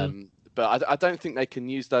down, but I don't think they can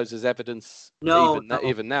use those as evidence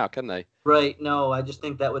even now, can they? Right. No, I just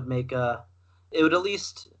think that would make it would at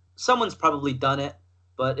least someone's probably done it,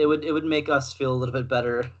 but it would make us feel a little bit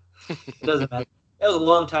better. It doesn't matter. It was a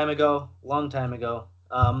long time ago.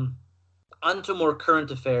 On to more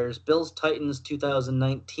current affairs. Bills Titans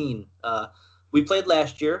 2019. We played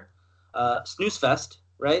last year. Snooze Fest,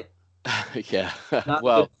 right? Yeah.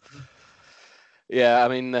 Well. Yeah, I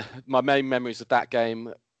mean, my main memories of that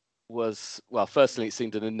game was, well, firstly, it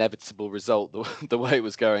seemed an inevitable result the way it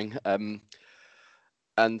was going, and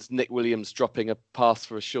Nick Williams dropping a pass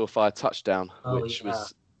for a surefire touchdown, which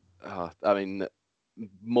was, I mean,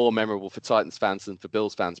 more memorable for Titans fans than for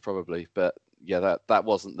Bills fans probably. But yeah, that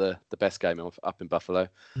wasn't the best game up in Buffalo.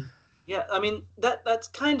 Yeah, I mean that's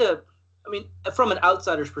kind of, I mean, from an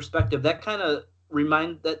outsider's perspective, that kind of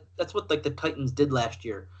that's what like the Titans did last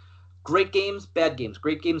year. Great games, bad games.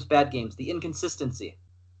 Great games, bad games. The inconsistency.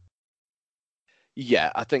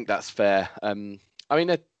 Yeah, I think that's fair. I mean,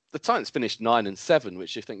 the Titans finished 9-7,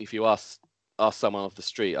 which I think if you ask someone off the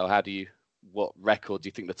street, what record do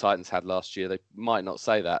you think the Titans had last year? They might not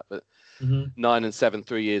say that, but 9-7,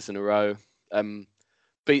 3 years in a row.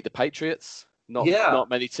 Beat the Patriots. Not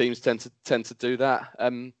many teams tend to do that.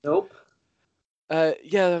 Nope.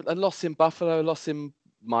 Yeah, a loss in Buffalo, a loss in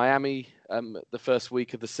Miami the first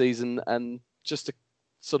week of the season, and just a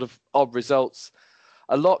sort of odd results.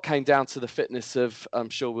 A lot came down to the fitness of, I'm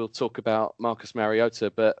sure we'll talk about Marcus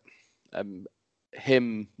Mariota, but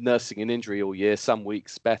him nursing an injury all year, some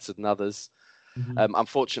weeks better than others.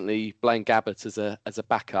 Unfortunately, Blaine Gabbert as a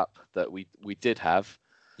backup that we did have,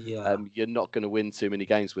 you're not going to win too many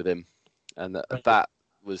games with him, and that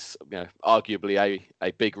was, arguably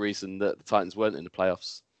a big reason that the Titans weren't in the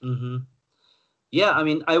playoffs. Yeah, I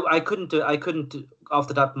mean, I couldn't off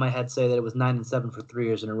the top of my head say that it was 9-7 for 3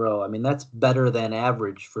 years in a row. I mean, that's better than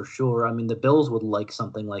average for sure. I mean, the Bills would like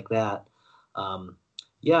something like that. You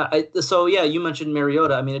mentioned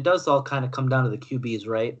Mariota. I mean, it does all kind of come down to the QBs,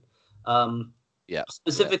 right?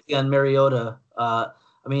 Specifically on Mariota. I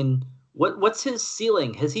mean, what's his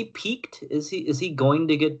ceiling? Has he peaked? Is he going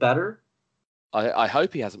to get better? I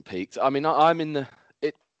hope he hasn't peaked. I mean, I'm in the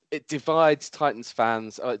it divides Titans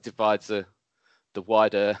fans. It divides the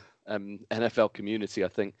wider NFL community, I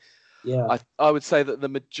think. Yeah. I would say that the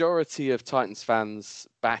majority of Titans fans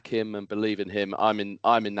back him and believe in him. I'm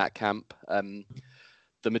in that camp.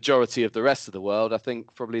 The majority of the rest of the world, I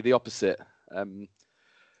think, probably the opposite.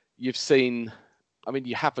 You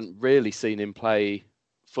haven't really seen him play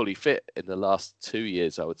fully fit in the last 2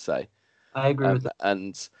 years, I would say. I agree with that.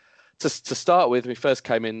 And to start with, when he first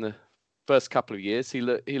came in the first couple of years, he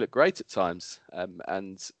looked great at times.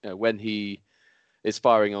 When he is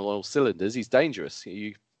firing on all cylinders, he's dangerous.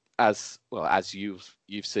 As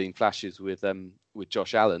you've seen flashes with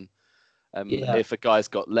Josh Allen. If a guy's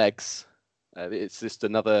got legs, it's just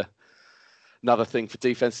another thing for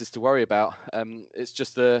defenses to worry about. It's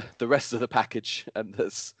just the rest of the package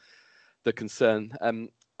that's the concern. I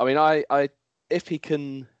mean, if he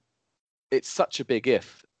can, it's such a big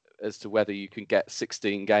if as to whether you can get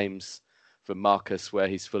 16 games from Marcus where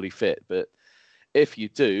he's fully fit. But if you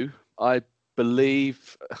do, I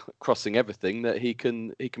believe, crossing everything, that he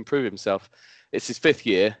can prove himself. It's his 5th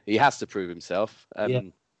year. He has to prove himself.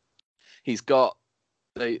 He's got.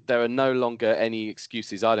 There are no longer any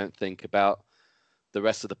excuses, I don't think, about the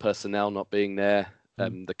rest of the personnel not being there,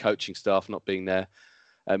 the coaching staff not being there.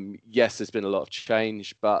 Yes, there's been a lot of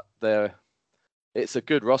change, but it's a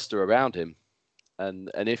good roster around him,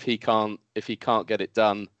 and if he can't get it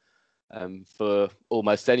done for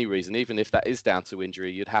almost any reason, even if that is down to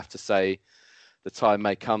injury, you'd have to say the time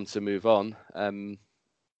may come to move on.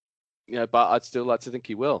 But I'd still like to think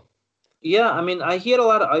he will. Yeah, I mean, he had a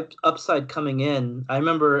lot of upside coming in. I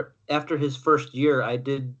remember after his first year, I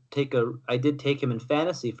did take him in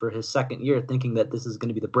fantasy for his second year, thinking that this is going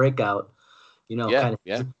to be the breakout.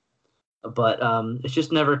 But it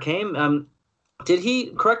just never came. Did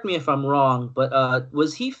he, correct me if I'm wrong, but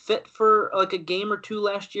was he fit for like a game or two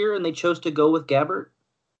last year, and they chose to go with Gabbert?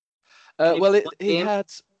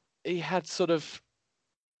 He had sort of.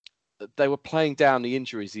 They were playing down the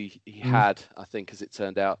injuries he had, I think, as it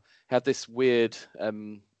turned out. He had this weird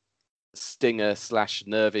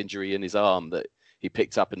stinger/nerve injury in his arm that he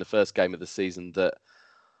picked up in the first game of the season that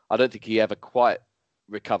I don't think he ever quite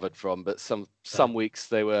recovered from. But some weeks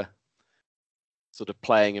they were sort of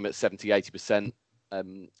playing him at 70-80%.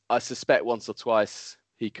 I suspect once or twice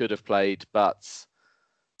he could have played, but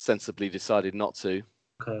sensibly decided not to.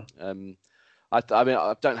 Okay. I mean,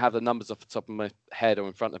 I don't have the numbers off the top of my head or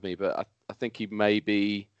in front of me, but I think he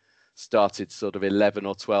maybe started sort of 11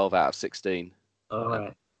 or 12 out of 16. All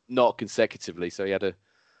right. not consecutively. So he had a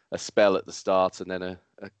spell at the start and then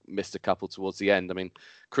missed a couple towards the end. I mean,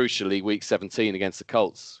 crucially, week 17 against the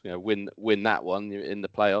Colts, win that one, you're in the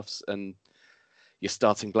playoffs, and you're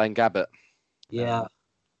starting Blaine Gabbert. Yeah.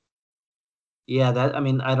 That, I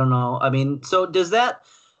mean, I don't know. I mean, so does that,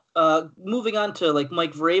 moving on to like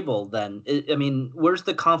Mike Vrabel then, I mean, where's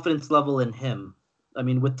the confidence level in him? I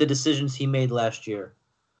mean, with the decisions he made last year.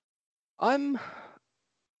 I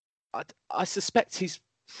suspect he's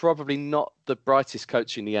probably not the brightest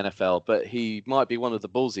coach in the NFL, but he might be one of the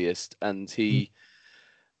ballsiest, and he's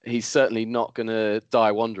certainly not going to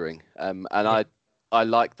die wandering. And I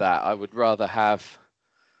like that. I would rather have.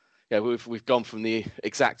 Yeah, we've gone from the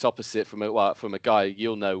exact opposite from a guy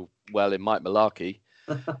you'll know well in Mike Mularkey.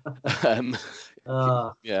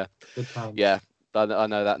 Yeah, good times. Yeah, I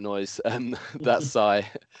know that noise. That sigh.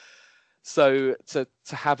 So to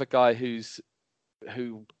have a guy who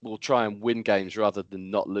will try and win games rather than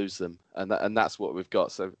not lose them, and that's what we've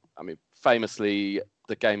got. So I mean, famously,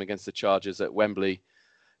 the game against the Chargers at Wembley,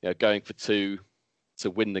 going for 2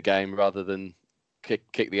 to win the game rather than kick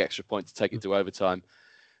the extra point to take it to overtime.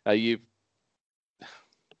 Did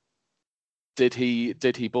he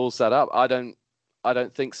balls that up? I don't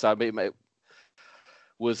think so. I mean, it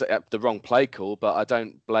was the wrong play call, but I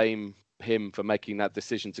don't blame him for making that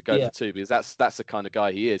decision to go for 2, because that's the kind of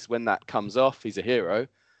guy he is. When that comes off, he's a hero,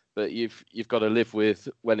 but you've got to live with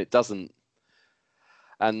when it doesn't,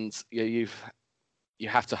 and you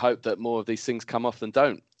have to hope that more of these things come off than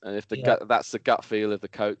don't. And if that's the gut feel of the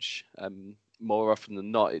coach, more often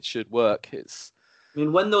than not, it should work. I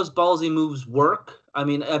mean, when those ballsy moves work, I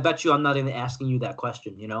mean, I bet you I'm not even asking you that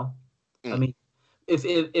question, I mean,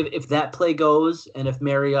 if that play goes and if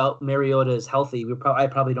Mariota is healthy, I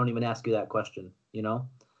probably don't even ask you that question,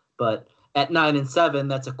 But at 9-7,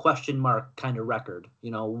 that's a question mark kind of record.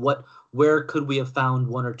 Where could we have found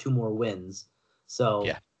 1 or 2 more wins? So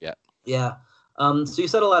yeah. So you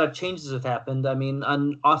said a lot of changes have happened. I mean,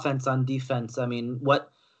 on offense, on defense. I mean,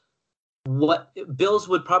 what Bills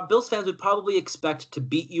fans would probably expect to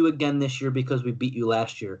beat you again this year because we beat you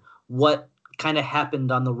last year. What kind of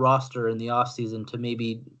happened on the roster in the offseason to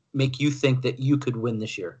maybe make you think that you could win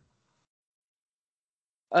this year?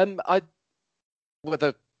 The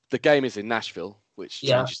game is in Nashville, which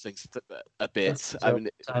changes things a bit.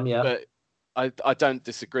 But I don't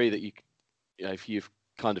disagree that if you've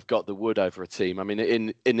kind of got the wood over a team. I mean,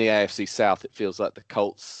 in the AFC South, it feels like the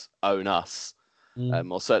Colts own us.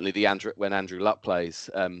 Or certainly when Andrew Luck plays,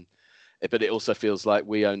 but it also feels like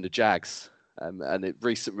we own the Jags, and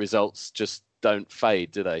recent results just don't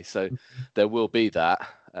fade, do they? So there will be that.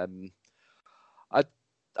 I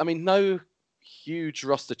mean, no huge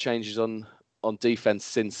roster changes on defense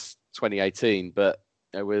since 2018, but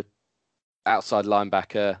with outside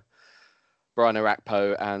linebacker Brian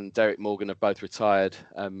Orakpo and Derek Morgan have both retired,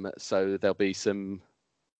 so there'll be some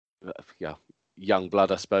young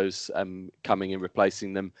blood, I suppose, coming and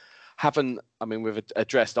replacing them. We've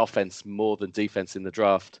addressed offense more than defense in the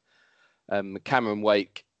draft. Cameron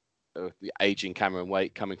Wake, the aging Cameron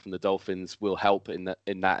Wake coming from the Dolphins, will help in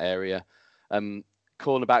that area.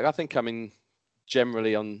 Cornerback, I think,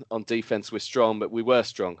 generally on defense we're strong, but we were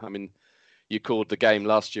strong. I mean, you called the game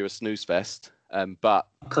last year a snooze fest, but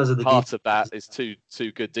because of part of that is two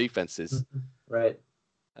good defenses. Right.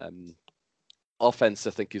 Offense, I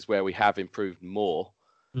think, is where we have improved more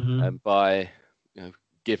by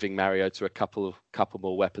giving Mariota a couple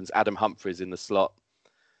more weapons. Adam Humphries in the slot,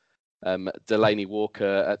 Delaney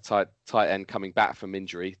Walker at tight end coming back from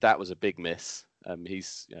injury. That was a big miss.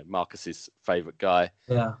 He's Marcus's favorite guy.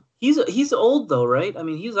 Yeah, he's old though, right? I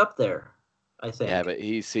mean, he's up there, I think. Yeah, but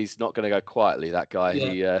he's not going to go quietly. That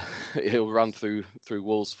guy, he'll run through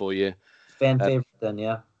walls for you. Fan favorite then,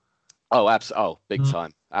 yeah. Big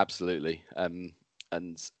time, absolutely. And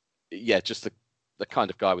yeah, just the kind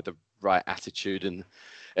of guy with the right attitude and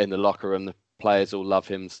in the locker room. The players all love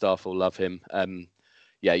him, staff all love him.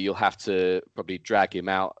 You'll have to probably drag him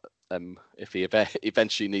out if he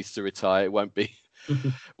eventually needs to retire. It won't be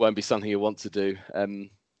something you want to do.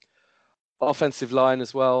 Offensive line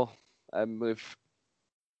as well, with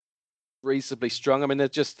reasonably strong. I mean, they're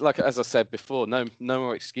just like, as I said before, no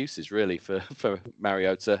more excuses really for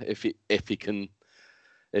Mariota if he can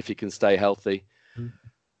stay healthy.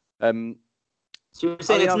 So you're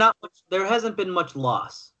saying it's not much, there hasn't been much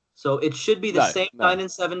loss. So it should be the same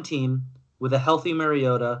 9-7 team with a healthy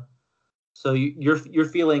Mariota. So you're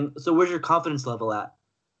feeling. So where's your confidence level at?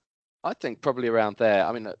 I think probably around there.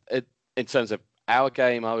 I mean, in terms of our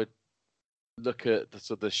game, I would look at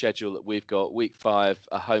the schedule that we've got. Week 5,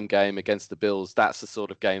 a home game against the Bills. That's the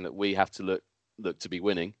sort of game that we have to look to be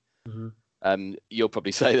winning. You'll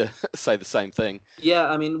probably say the same thing. Yeah,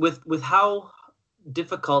 I mean, with how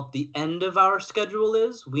difficult the end of our schedule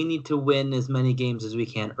is, we need to win as many games as we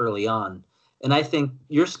can early on. And I think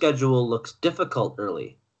your schedule looks difficult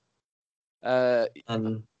early.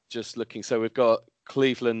 And just looking, so we've got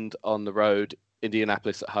Cleveland on the road,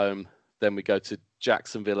 Indianapolis at home, then we go to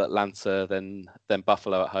Jacksonville, Atlanta, then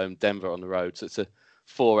Buffalo at home, Denver on the road. So it's a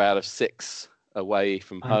 4 out of 6 away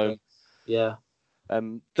from home. Yeah.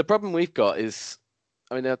 The problem we've got is,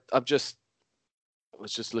 I mean, I was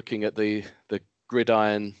just looking at the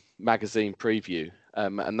Gridiron magazine preview,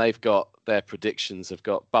 and they've got their predictions. Have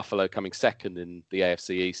got Buffalo coming second in the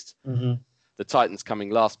AFC East, the Titans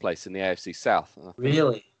coming last place in the AFC South.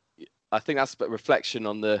 Really? I think that's a reflection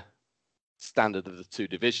on the standard of the two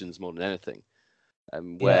divisions more than anything,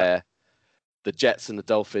 where the Jets and the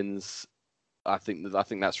Dolphins, I think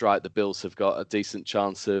that's right. The Bills have got a decent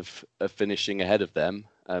chance of finishing ahead of them.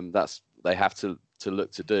 That's they have to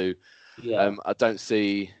look to do. Yeah. I don't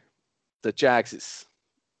see the Jags. It's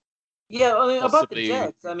I mean, about the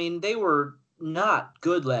Jets. I mean, they were not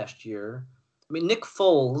good last year. I mean, Nick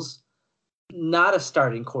Foles, not a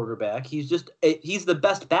starting quarterback. He's the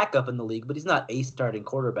best backup in the league, but he's not a starting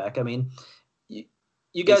quarterback. I mean,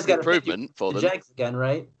 you guys got improvement for the them. Jags again,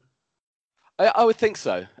 right? I would think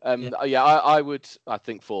so. I would. I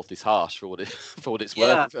think fourth is harsh for what it's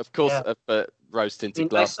worth. Of course, but rose-tinted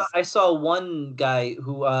glasses. I saw one guy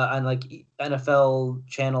who on like NFL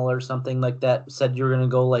Channel or something like that said you were going to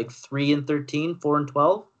go like 3-13,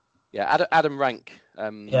 4-12. Yeah, Adam Rank.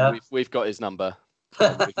 We've got his number.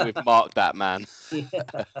 We've marked that man.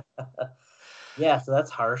 Yeah, so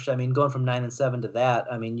that's harsh. I mean, going from 9-7 to that.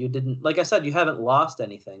 I mean, you didn't, like I said, you haven't lost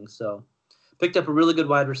anything. So picked up a really good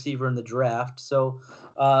wide receiver in the draft. So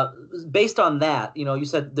based on that, you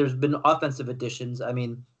said there's been offensive additions. I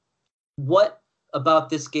mean, what about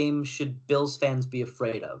this game should Bills fans be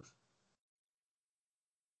afraid of?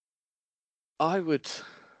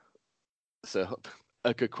 So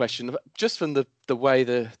a good question. Just from the way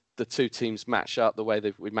the two teams match up, the way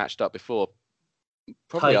that we matched up before,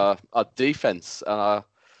 probably our defense.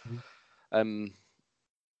 Unless,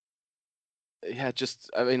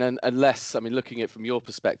 looking at it from your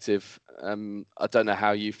perspective, I don't know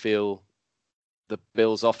how you feel the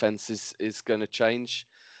Bills' offense is going to change.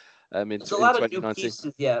 There's a lot of new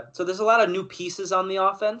pieces, So there's a lot of new pieces on the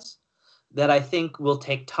offense that I think will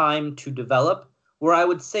take time to develop. Where I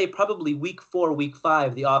would say probably week 4, week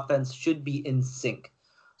 5, the offense should be in sync.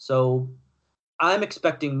 So I'm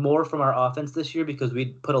expecting more from our offense this year because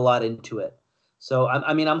we put a lot into it. So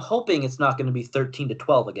I'm hoping it's not going to be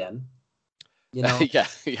 13-12 again. Yeah,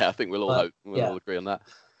 I think we'll all agree on that.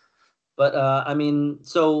 But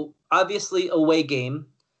so obviously away game,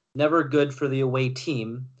 never good for the away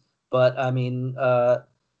team. But are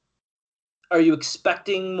you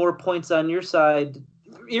expecting more points on your side,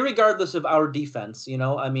 irregardless of our defense?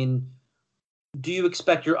 Do you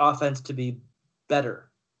expect your offense to be better?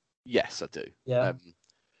 Yes, I do. Yeah.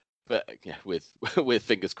 But with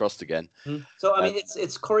fingers crossed again. So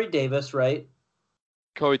it's Corey Davis, right?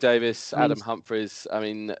 Corey Davis, Adam Humphries.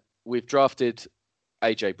 We've drafted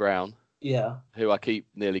AJ Brown. Yeah. Who I keep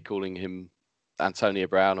nearly calling him Antonio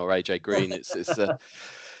Brown or AJ Green. It's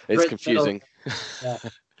confusing. Yeah.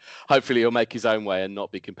 Hopefully he'll make his own way and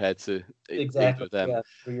not be compared to either of them. Yeah,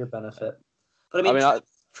 for your benefit. But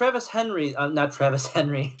Travis Henry, not Travis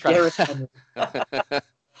Henry, Derrick Henry.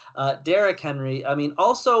 Derrick Henry.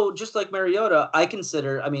 Also just like Mariota, I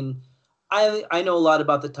consider. I know a lot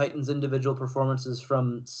about the Titans' individual performances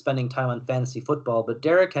from spending time on fantasy football, but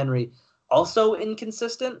Derrick Henry also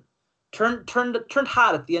inconsistent. Turned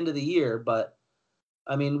hot at the end of the year, but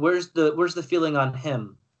where's the feeling on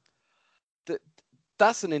him?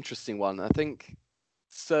 That's an interesting one. I think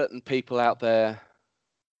certain people out there,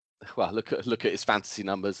 look at his fantasy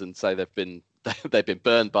numbers and say they've been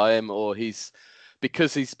burned by him, or his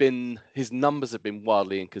numbers have been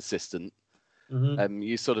wildly inconsistent. Mm-hmm.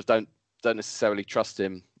 You sort of don't necessarily trust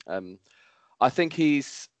him. I think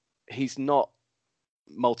he's not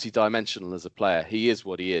multi-dimensional as a player. He is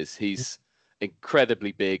what he is. He's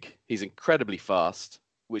incredibly big. He's incredibly fast,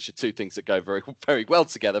 which are two things that go very, very well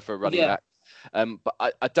together for a running back. But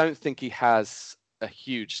I don't think he has a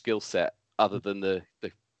huge skill set other than the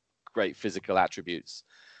great physical attributes.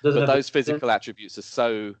 But those physical attributes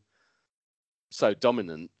are so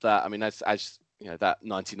dominant that as that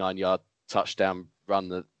 99-yard touchdown run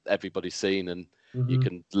that everybody's seen, and you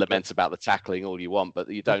can lament about the tackling all you want, but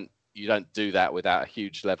you don't do that without a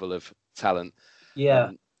huge level of talent.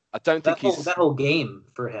 Yeah. I don't think that whole game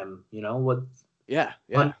for him, what? Yeah.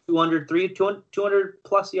 200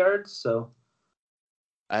 plus yards. So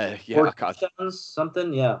Yeah, 4 touchdowns,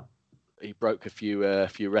 something. Yeah, he broke a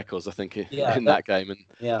few records, I think, in Yeah, that game, and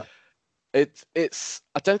yeah. it's.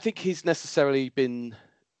 I don't think he's necessarily been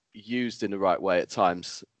used in the right way at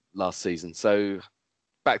times last season. So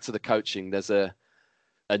back to the coaching, there's a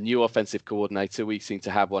new offensive coordinator. We seem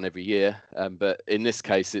to have one every year, but in this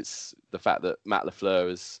case, it's the fact that Matt LaFleur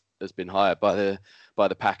has been hired by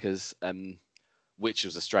the Packers, which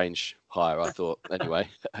was a strange hire, I thought, anyway.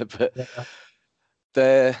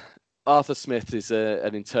 But Arthur Smith is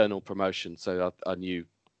an internal promotion, so a new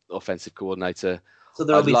offensive coordinator. So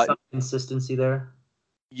there'll be some consistency there.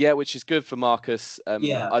 Yeah, which is good for Marcus.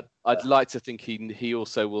 Yeah. I'd like to think he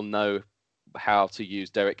also will know how to use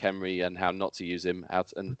Derrick Henry and how not to use him.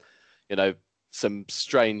 Some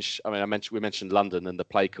strange. I mean, we mentioned London and the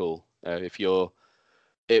play call.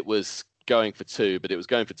 It was going for 2, but it was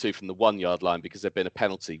going for 2 from the 1 yard line because there'd been a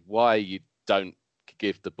penalty. Why you don't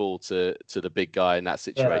give the ball to the big guy in that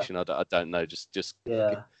situation? Yeah. I don't know. Just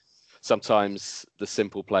sometimes the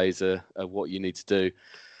simple plays are what you need to do.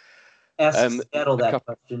 Ask Seattle that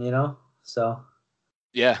question, So.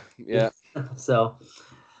 Yeah. So.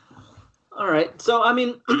 All right. So, I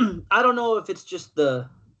mean, I don't know if it's just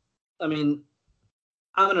I'm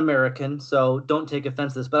an American, so don't take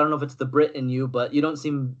offense to this, but I don't know if it's the Brit in you, but you don't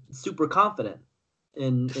seem super confident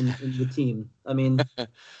in the team. I mean,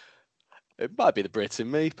 it might be the Brit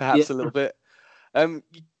in me, perhaps a little bit. Come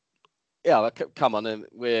on,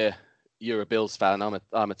 you're a Bills fan.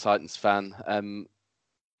 I'm a Titans fan.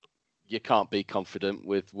 You can't be confident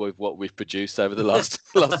with what we've produced over the last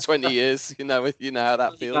 20 years. You know how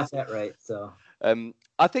that feels. You got that right. So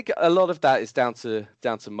I think a lot of that is down to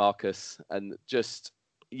Marcus, and just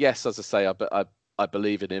yes, as I say, I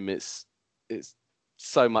believe in him. It's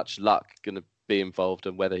so much luck going to be involved,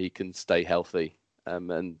 and whether he can stay healthy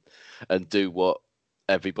and do what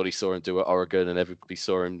everybody saw him do at Oregon, and everybody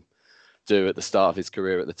saw him do at the start of his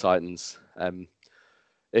career at the Titans.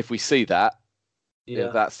 If we see that.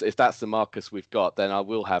 Yeah. If that's the Marcus we've got, then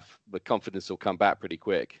the confidence will come back pretty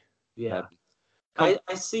quick. Yeah. I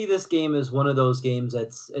see this game as one of those games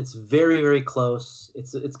it's very, very close.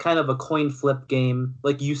 It's kind of a coin flip game.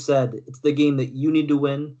 Like you said, it's the game that you need to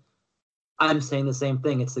win. I'm saying the same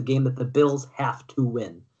thing. It's the game that the Bills have to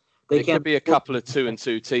win. It could be a couple of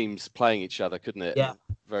 2-2 teams playing each other, couldn't it? Yeah.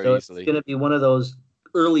 Very easily. It's going to be one of those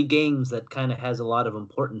early games that kind of has a lot of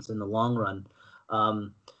importance in the long run.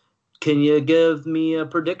 Can you give me a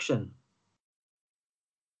prediction?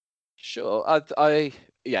 Sure.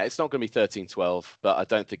 It's not going to be 13-12, but I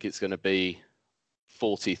don't think it's going to be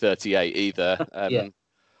 40-38 either.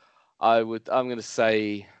 I'm going to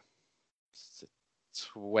say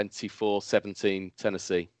 24-17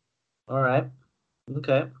 Tennessee. All right.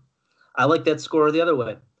 Okay. I like that score the other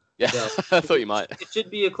way. Yeah, so, I thought you might. It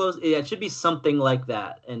should be it should be something like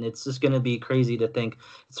that, and it's just going to be crazy to think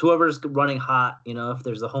it's whoever's running hot. If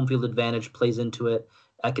there's a home field advantage plays into it,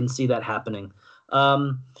 I can see that happening.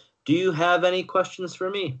 Do you have any questions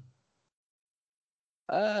for me?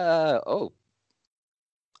 I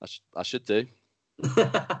should do.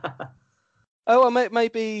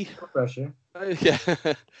 Maybe. No pressure. Yeah.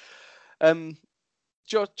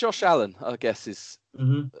 Josh Allen, I guess is.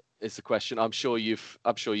 Mm-hmm. Is the question. I'm sure you've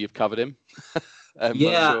covered him. I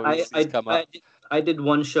did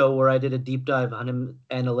one show where I did a deep dive on him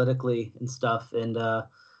analytically and stuff. And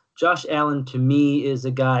Josh Allen, to me, is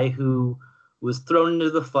a guy who was thrown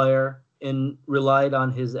into the fire and relied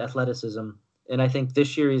on his athleticism. And I think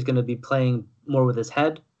this year he's going to be playing more with his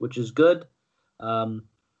head, which is good. I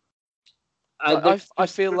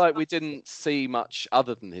feel like we didn't see much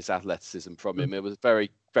other than his athleticism from him. It was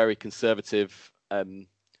very, very conservative.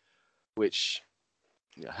 Which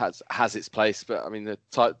has its place, but I mean, the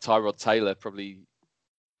Tyrod Taylor, probably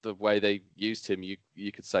the way they used him, you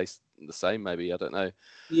could say the same, maybe. I don't know.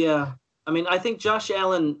 Yeah, I mean, I think Josh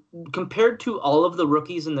Allen, compared to all of the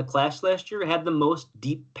rookies in the class last year, had the most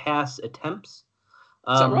deep pass attempts.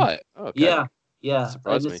 Is that right? Oh, okay. Yeah.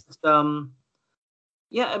 Surprised me.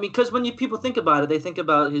 Yeah, I mean, because when people think about it, they think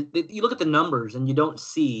about you look at the numbers and you don't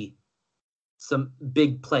see some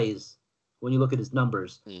big plays. When you look at his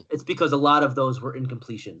numbers, It's because a lot of those were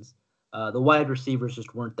incompletions. The wide receivers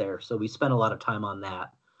just weren't there, so we spent a lot of time on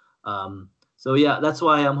that. So yeah, that's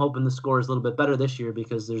why I'm hoping the score is a little bit better this year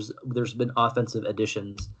because there's been offensive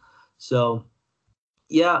additions. So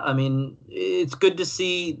yeah, I mean, it's good to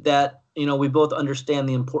see that we both understand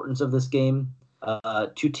the importance of this game.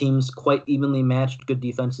 Two teams quite evenly matched, good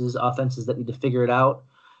defenses, offenses that need to figure it out.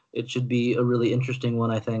 It should be a really interesting one,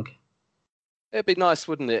 I think. It'd be nice,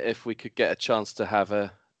 wouldn't it, if we could get a chance to have a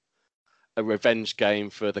revenge game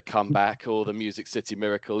for the comeback or the Music City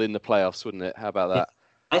Miracle in the playoffs, wouldn't it? How about that?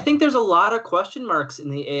 I think there's a lot of question marks in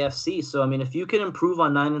the AFC. So I mean, if you can improve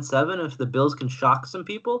on 9-7, if the Bills can shock some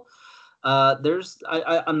people,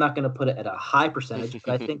 I'm not going to put it at a high percentage,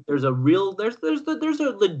 but I think there's a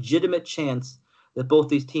legitimate chance that both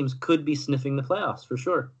these teams could be sniffing the playoffs for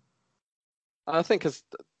sure. I think as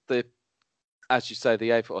you say,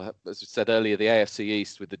 as we said earlier, the AFC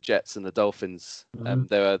East with the Jets and the Dolphins,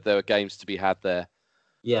 there were games to be had there.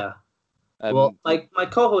 Yeah. Well, my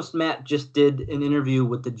co-host Matt just did an interview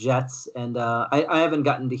with the Jets, and I haven't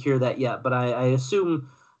gotten to hear that yet, but I assume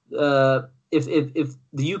if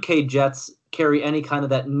the UK Jets carry any kind of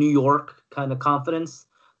that New York kind of confidence,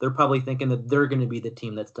 they're probably thinking that they're going to be the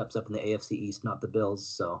team that steps up in the AFC East, not the Bills.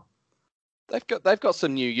 So they've got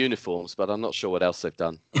some new uniforms, but I'm not sure what else they've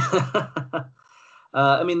done.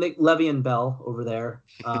 I mean, Le'Veon Bell over there.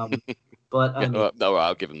 But I mean, no,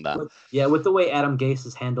 I'll give him that. With the way Adam Gase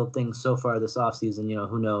has handled things so far this offseason,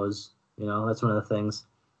 who knows? That's one of the things.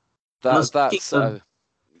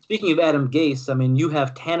 Speaking of Adam Gase, I mean, you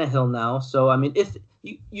have Tannehill now, so I mean, if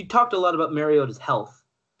you talked a lot about Mariota's health.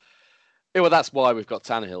 Yeah, well, that's why we've got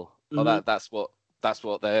Tannehill. Well, that's what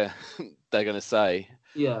they're going to say.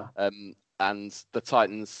 Yeah. And the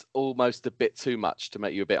Titans, almost a bit too much to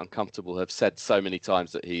make you a bit uncomfortable, have said so many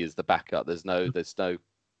times that he is the backup. There's no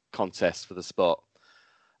contest for the spot.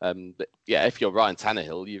 But yeah, if you're Ryan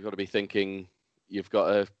Tannehill, you've got to be thinking you've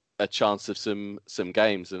got a chance of some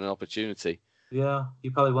games and an opportunity. Yeah, he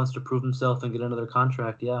probably wants to prove himself and get another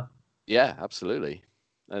contract. Yeah. Yeah, absolutely.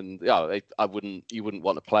 And you wouldn't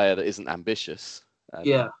want a player that isn't ambitious.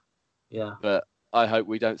 Yeah. But I hope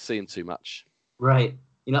we don't see him too much. Right.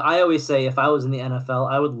 I always say if I was in the NFL,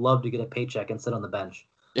 I would love to get a paycheck and sit on the bench.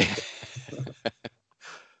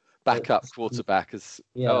 Backup quarterback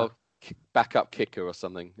backup kicker or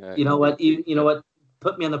something. You know what?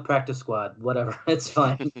 Put me on the practice squad. Whatever. It's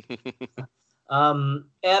fine.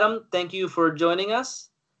 Adam, thank you for joining us.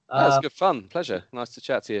 It's good fun. Pleasure. Nice to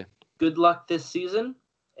chat to you. Good luck this season,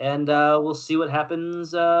 and we'll see what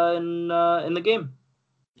happens in the game.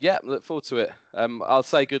 Yeah, look forward to it. I'll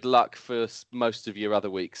say good luck for most of your other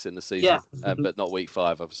weeks in the season, but not week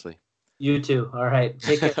 5, obviously. You too. All right.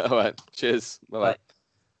 Take care. All right. Cheers. Bye-bye. Bye.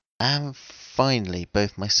 And finally,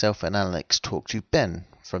 both myself and Alex talked to Ben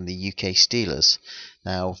from the UK Steelers.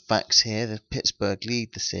 Now, facts here, the Pittsburgh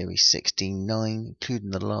lead the series 16-9,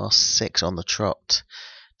 including the last 6 on the trot.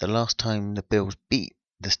 The last time the Bills beat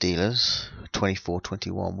the Steelers,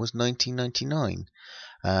 24-21, was 1999.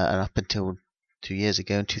 And up until 2 years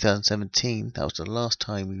ago, in 2017, that was the last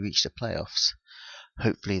time we reached the playoffs.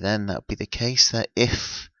 Hopefully then that'll be the case, that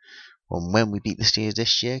when we beat the Steelers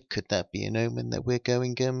this year, could that be an omen that we're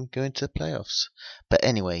going to the playoffs? But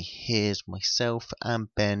anyway, here's myself and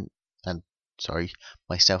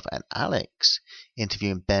Alex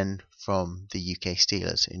interviewing Ben from the UK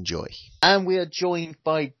Steelers. Enjoy. And we are joined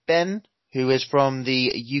by Ben, who is from the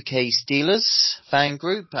UK Steelers fan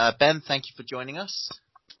group. Ben, thank you for joining us.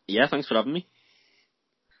 Yeah, thanks for having me.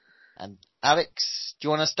 And Alex, do you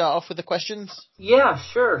want to start off with the questions? Yeah,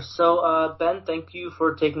 sure. So, Ben, thank you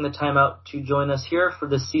for taking the time out to join us here for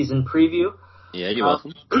the season preview. Yeah, you're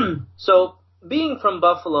welcome. So, being from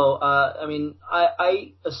Buffalo,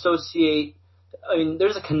 I associate,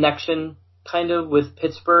 there's a connection kind of with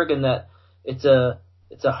Pittsburgh in that it's a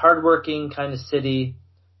hardworking kind of city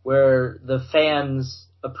where the fans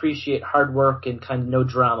appreciate hard work and kind of no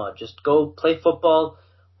drama. Just go play football,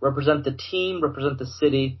 represent the team, represent the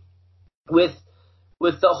city. With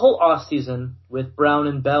the whole off season, with Brown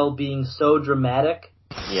and Bell being so dramatic.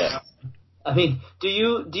 Yeah. I mean, do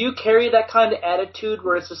you carry that kind of attitude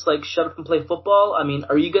where it's just like shut up and play football? I mean,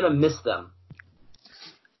 are you gonna miss them?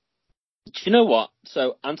 Do you know what?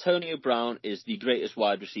 So Antonio Brown is the greatest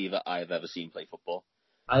wide receiver I have ever seen play football.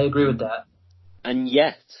 I agree with that. And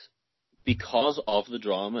yet, because of the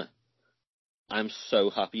drama, I'm so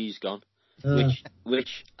happy he's gone.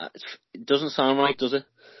 Which doesn't sound right, does it?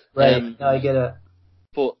 Right, no, I get it.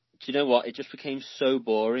 But do you know what? It just became so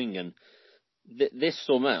boring, and this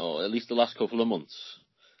summer, or at least the last couple of months,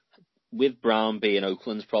 with Brown being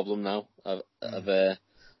Oakland's problem now, I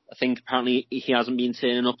think apparently he hasn't been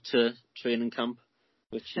turning up to training camp,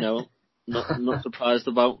 which not surprised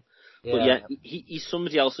about. Yeah. But yeah, he's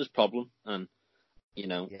somebody else's problem, and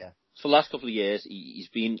for the last couple of years he's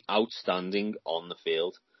been outstanding on the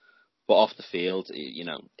field, but off the field,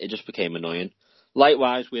 it just became annoying.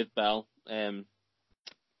 Likewise with Bell,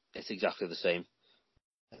 it's exactly the same.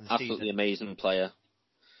 Absolutely amazing player.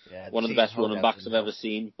 Yeah, one of the best running backs I've ever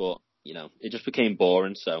seen, but, it just became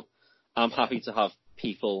boring. So I'm happy to have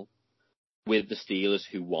people with the Steelers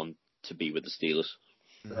who want to be with the Steelers.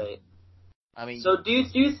 Right. I mean, so do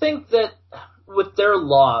you think that with their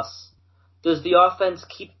loss, does the offense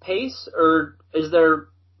keep pace, or is there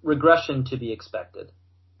regression to be expected?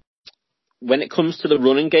 When it comes to the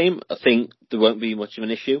running game, I think there won't be much of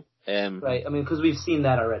an issue. Right. I mean, because we've seen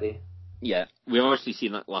that already. Yeah, we've obviously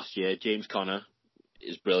seen that last year. James Conner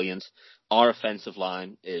is brilliant. Our offensive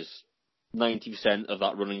line is 90% of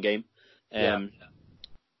that running game.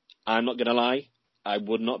 I'm not going to lie. I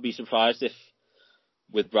would not be surprised if,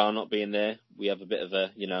 with Brown not being there, we have a bit of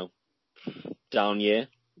a, down year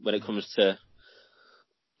when it comes to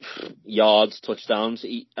yards, touchdowns.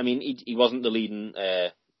 He wasn't the leading.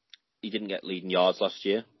 He didn't get leading yards last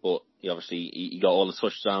year, but he got all the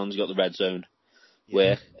touchdowns. He got the red zone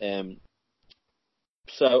work.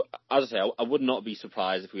 So as I say, I would not be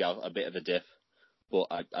surprised if we have a bit of a dip, but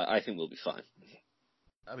I think we'll be fine.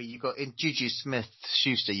 I mean, you've got in Juju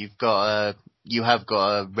Smith-Schuster, you have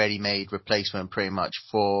got a ready-made replacement pretty much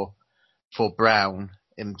for Brown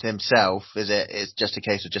himself. It's just a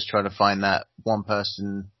case of just trying to find that one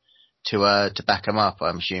person to back him up,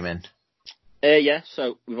 I'm assuming. Yeah,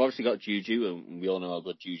 so we've obviously got Juju, and we all know how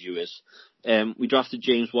good Juju is. We drafted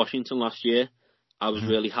James Washington last year. I was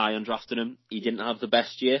really high on drafting him. He didn't have the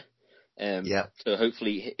best year. So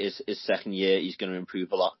hopefully his second year he's going to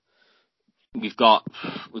improve a lot. We've got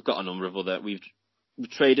a number of other. We've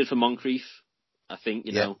traded for Moncrief. I think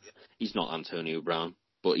he's not Antonio Brown,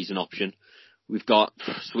 but he's an option. We've got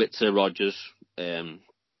Switzer, Rogers. You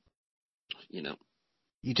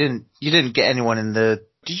didn't get anyone in the.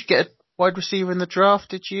 Did you get a wide receiver in the draft?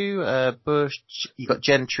 Did you? Bush. You got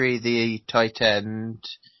Gentry, the tight end.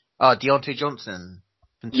 Deontay Johnson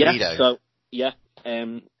from Toledo.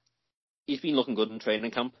 He's been looking good in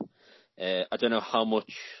training camp. I don't know how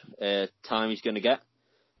much time he's going to get.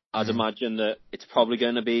 I'd imagine that it's probably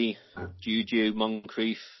going to be Juju,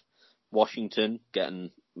 Moncrief, Washington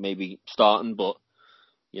getting maybe starting, but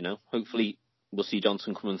hopefully we'll see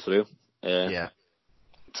Johnson coming through.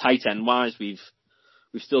 Tight end wise, we've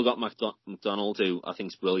still got McDonald, who I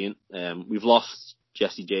think is brilliant. We've lost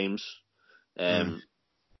Jesse James,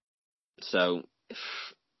 so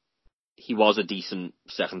he was a decent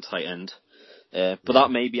second tight end. But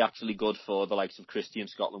that may be actually good for the likes of Christian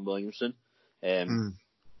Scotland-Williamson.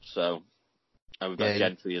 So, and we've got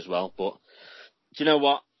Gentry as well. But do you know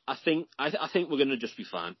what? I think we're going to just be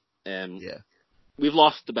fine. We've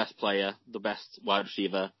lost the best player, the best wide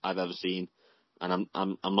receiver I've ever seen, and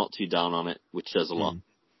I'm not too down on it, which says a lot.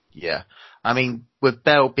 Yeah, I mean, with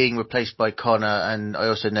Bell being replaced by Connor, and I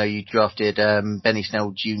also know you drafted Benny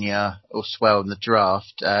Snell Jr. or Swell in the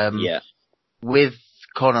draft. With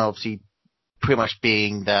Connor obviously pretty much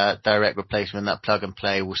being the direct replacement, that plug and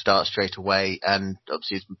play will start straight away, and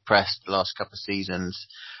obviously has impressed the last couple of seasons.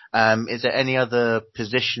 Is there any other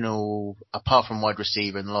positional, apart from wide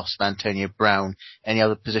receiver and the loss of Antonio Brown, any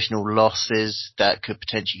other positional losses that could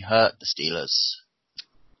potentially hurt the Steelers?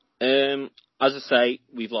 As I say,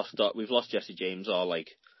 we've lost Jesse James, our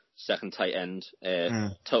second tight end.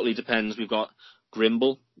 Totally depends. We've got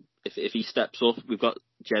Grimble. If he steps up, we've got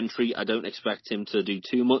Gentry. I don't expect him to do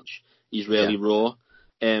too much. He's really raw.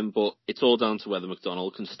 But it's all down to whether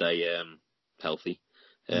McDonald can stay healthy.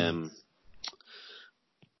 We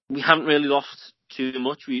haven't really lost too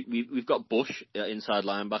much. We've got Bush inside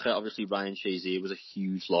linebacker. Obviously, Ryan Shazier was a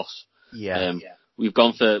huge loss. We've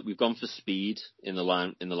gone for speed in the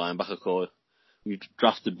linebacker core. We've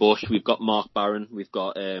drafted Bush. We've got Mark Barron. We've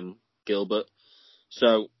got Gilbert.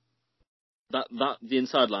 So that the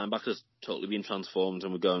inside linebacker's totally been transformed,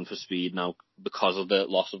 and we're going for speed now because of the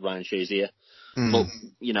loss of Ryan Shazier. But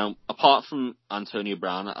apart from Antonio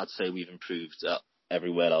Brown, I'd say we've improved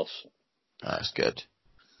everywhere else. That's good.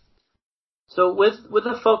 So with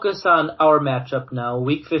a focus on our matchup now,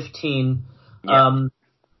 Week 15.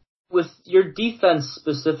 With your defense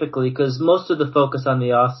specifically, because most of the focus on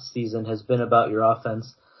the off season has been about your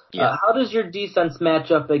offense. How does your defense match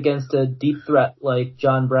up against a deep threat like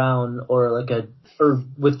John Brown, or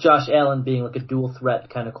with Josh Allen being like a dual threat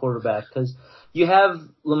kind of quarterback? Because you have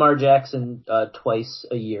Lamar Jackson twice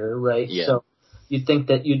a year, right? Yeah. So you'd think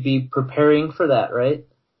that you'd be preparing for that, right?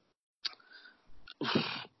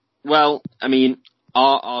 Well, I mean,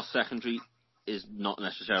 our secondary is not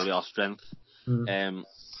necessarily our strength.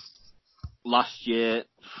 Last year,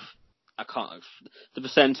 the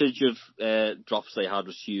percentage of drops they had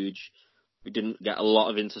was huge. We didn't get a lot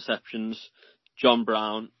of interceptions. John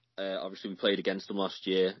Brown, obviously we played against him last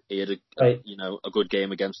year. He had a good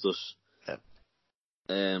game against us.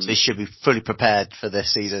 So they should be fully prepared for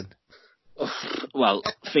this season. Well,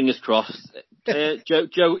 fingers crossed.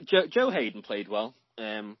 Joe Hayden played well.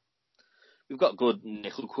 We've got good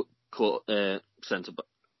nickel centre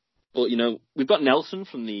But, we've got Nelson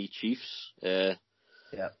from the Chiefs.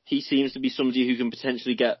 He seems to be somebody who can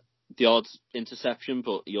potentially get the odd interception,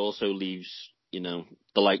 but he also leaves, the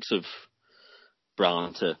likes of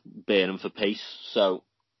Brown to burn him for pace. So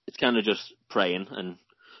it's kind of just praying and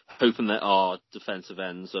hoping that our defensive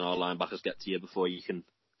ends and our linebackers get to you before you can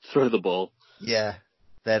throw the ball. Yeah.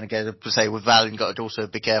 Then again, to say with Val, you've got to also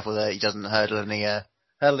be careful that he doesn't hurdle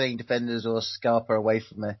any defenders or Scarpa away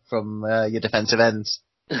from your defensive ends.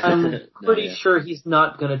 I'm pretty sure he's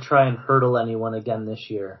not going to try and hurdle anyone again this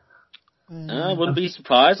year. I wouldn't be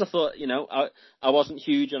surprised. I thought, I wasn't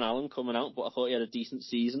huge on Allen coming out, but I thought he had a decent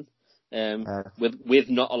season with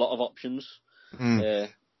not a lot of options.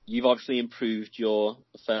 You've obviously improved your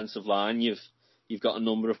offensive line. You've got a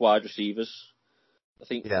number of wide receivers. I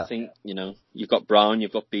think you've got Brown,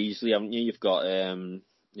 you've got Beasley, haven't you? You've got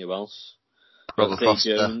who else? Robert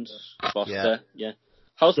Foster. Jones, Foster, yeah.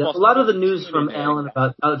 A lot of the news from Allen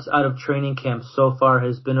about out of training camp so far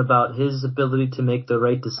has been about his ability to make the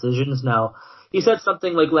right decisions. Now, he said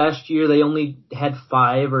something like last year they only had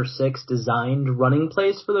 5 or 6 designed running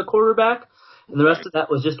plays for the quarterback, and the rest of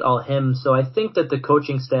that was just all him. So I think that the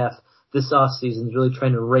coaching staff this offseason is really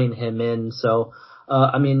trying to rein him in. So,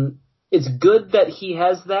 it's good that he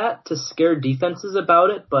has that to scare defenses about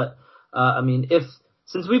it, but,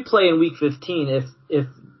 since we play in week 15, if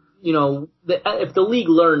the league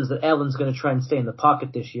learns that Allen's going to try and stay in the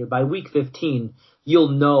pocket this year, by week 15, you'll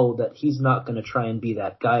know that he's not going to try and be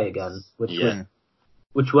that guy again, which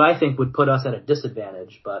I think would put us at a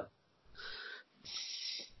disadvantage. But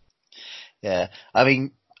yeah,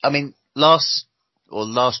 last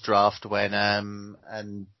draft when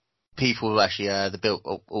and people actually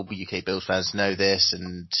all UK Bills fans know this,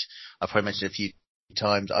 and I've probably mentioned it a few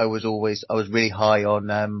times. I was really high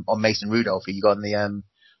on Mason Rudolph, who you got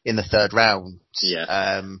in the 3rd round.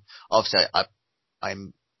 Yeah. Obviously,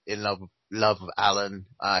 I'm in love with Allen.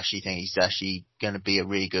 I actually think he's actually going to be a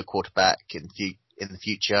really good quarterback in the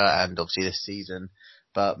future, and obviously this season.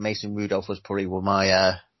 But Mason Rudolph was probably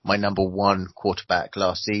my number 1 quarterback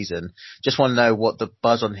last season. Just want to know what the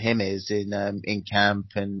buzz on him is in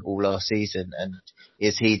camp and all last season, and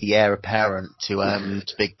is he the heir apparent to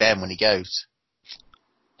Big Ben when he goes?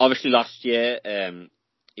 Obviously, last year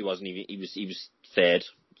he wasn't even. He was third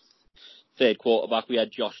quarterback. We had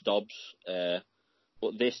Josh Dobbs, but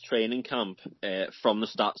this training camp, from the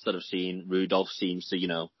stats that I've seen, Rudolph seems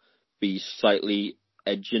to be slightly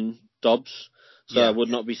edging Dobbs. So I would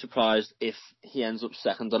not be surprised if he ends up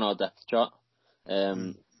second on our depth chart.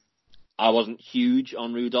 I wasn't huge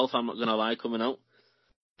on Rudolph, I'm not going to lie, coming out.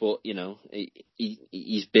 But,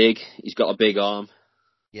 he's big. He's got a big arm.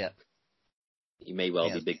 Yeah. He may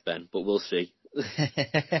well be Big Ben, but we'll see.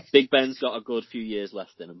 Big Ben's got a good few years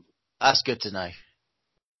left in him. That's good to know.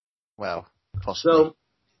 Well, possibly.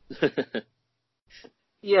 So,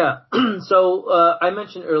 yeah. So I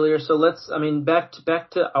mentioned earlier. So back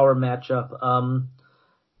to our matchup.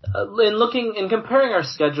 In comparing our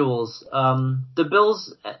schedules, the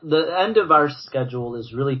Bills, the end of our schedule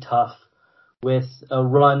is really tough with a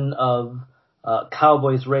run of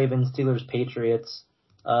Cowboys, Ravens, Steelers, Patriots.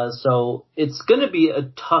 So it's going to be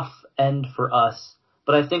a tough end for us,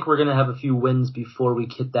 but I think we're going to have a few wins before we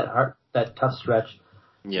hit that tough stretch.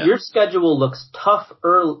 Yeah. Your schedule looks tough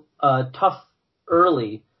early,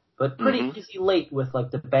 but pretty easy late with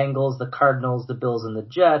like the Bengals, the Cardinals, the Bills, and the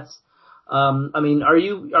Jets. Are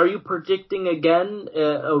you predicting again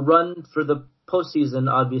a run for the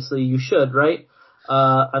postseason? Obviously, you should, right?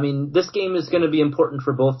 This game is going to be important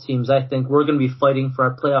for both teams. I think we're going to be fighting for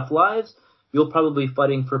our playoff lives. You'll probably be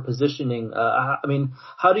fighting for positioning.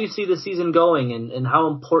 How do you see the season going, and how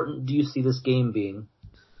important do you see this game being?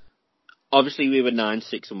 Obviously, we were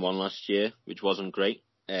 9-6-1 last year, which wasn't great.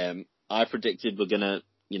 I predicted we're going to,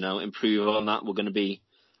 improve on that. We're going to be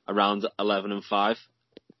around 11-5.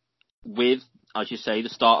 With, as you say, the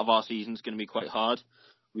start of our season is going to be quite hard.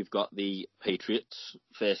 We've got the Patriots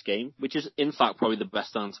first game, which is in fact probably the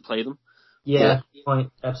best time to play them. Yeah,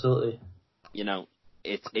 point, absolutely.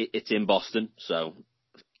 It's in Boston, so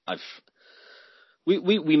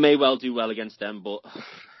we may well do well against them, but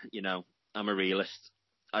I'm a realist.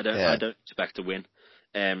 I don't expect to win.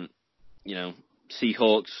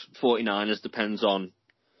 Seahawks, 49ers depends on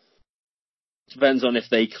if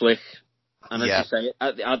they click. And as you say,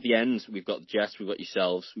 at the end, we've got the Jets, we've got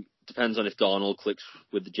yourselves. Depends on if Darnold clicks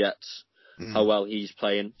with the Jets, how well he's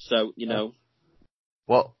playing. So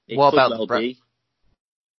what about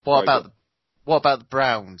the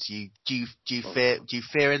Browns? Do you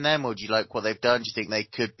fear in them, or do you like what they've done? Do you think they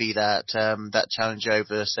could be that challenge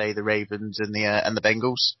over, say, the Ravens and the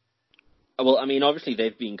Bengals? Well, obviously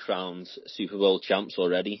they've been crowned Super Bowl champs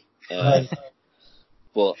already.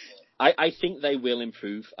 But I think they will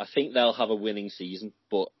improve. I think they'll have a winning season,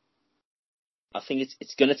 but I think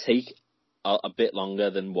it's going to take a bit longer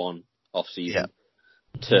than one off season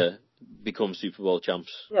to become Super Bowl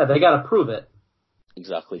champs. Yeah, they got to prove it.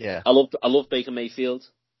 Exactly. Yeah. I love Baker Mayfield.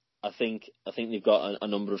 I think they've got a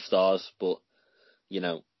number of stars, but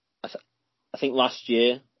I think last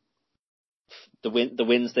year the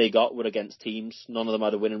wins they got were against teams. None of them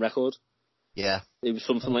had a winning record. Yeah. It was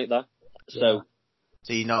something like that. So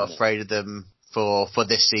you're not afraid of them for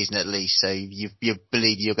this season at least. So you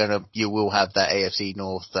believe you will have that AFC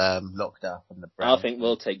North locked up on the Browns. I think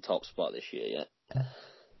we'll take top spot this year. Yeah.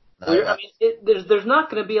 There's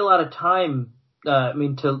not going to be a lot of time.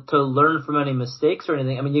 To learn from any mistakes or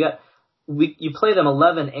anything. I mean, you play them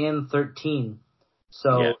 11 and 13,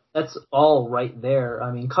 so that's all right there.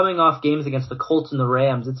 I mean, coming off games against the Colts and the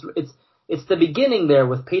Rams, it's the beginning there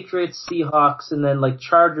with Patriots, Seahawks, and then like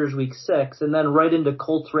Chargers week 6, and then right into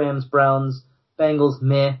Colts, Rams, Browns, Bengals,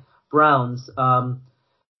 Browns. I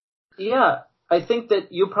think that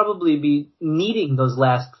you'll probably be needing those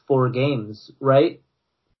last 4 games, right?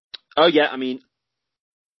 Oh yeah, I mean,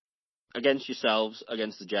 against yourselves,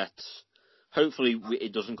 against the Jets. Hopefully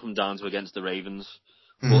it doesn't come down to against the Ravens.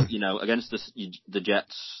 But, against the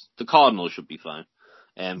Jets, the Cardinals should be fine.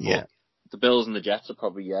 But the Bills and the Jets are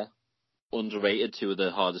probably, underrated. 2 of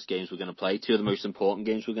the hardest games we're going to play. 2 of the most important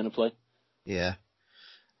games we're going to play. Yeah.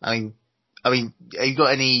 I mean, have you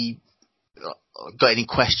got any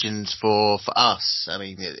questions for us? I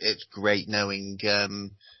mean, it's great knowing a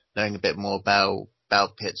bit more about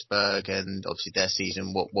Pittsburgh and obviously their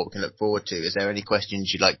season, what we can look forward to. Is there any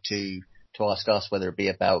questions you'd like to ask us, whether it be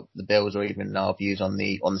about the Bills or even our views on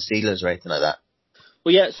the Steelers or anything like that?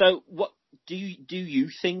 Well, yeah. So, what do you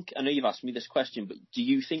think? I know you've asked me this question, but do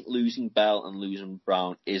you think losing Bell and losing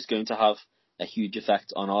Brown is going to have a huge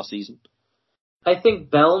effect on our season? I think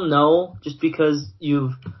Bell, no, just because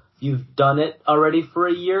you've done it already for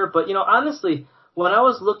a year. But honestly, when I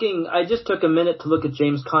was looking, I just took a minute to look at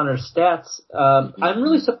James Conner's stats. I'm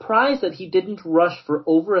really surprised that he didn't rush for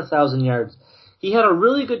over 1,000 yards. He had a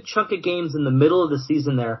really good chunk of games in the middle of the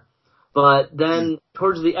season there, but then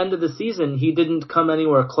towards the end of the season, he didn't come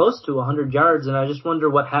anywhere close to 100 yards, and I just wonder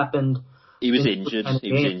what happened. He was injured.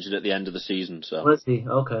 He was injured at the end of the season. So was he?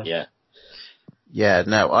 Okay. Yeah. Yeah.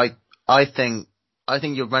 No, I think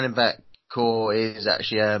your running back core is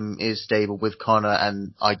actually is stable with Connor,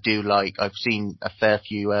 and I've seen a fair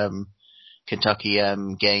few Kentucky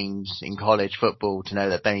games in college football to know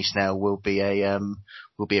that Benny Snell will be a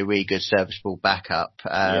really good serviceable backup.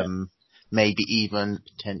 Maybe even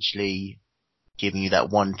potentially giving you that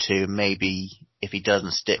 1-2. Maybe if he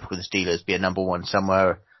doesn't stick with the Steelers, be a number 1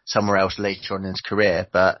 somewhere else later on in his career.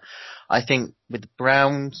 But I think with the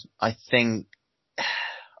Browns, I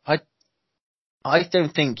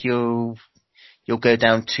don't think you'll go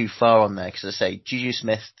down too far on there, because I say Juju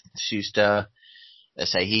Smith-Schuster,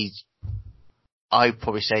 I'd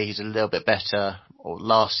probably say he's a little bit better, or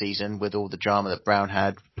last season with all the drama that Brown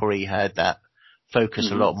had, probably had that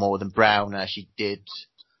focus a lot more than Brown actually did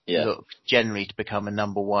look generally to become a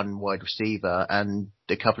number 1 wide receiver. And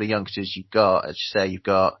the couple of youngsters you've got, as you say, you've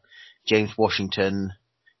got James Washington,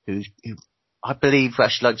 who I believe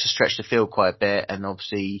actually likes to stretch the field quite a bit, and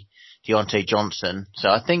obviously Deontay Johnson. So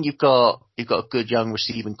I think you've got a good young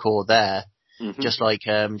receiving core there. Just like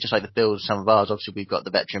the Bills, some of ours. Obviously, we've got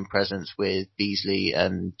the veteran presence with Beasley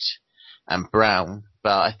and Brown.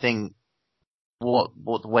 But I think what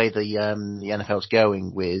the way the NFL's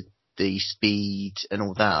going with the speed and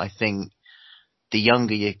all that, I think the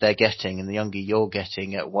younger they're getting and the younger you're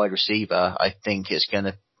getting at wide receiver, I think it's going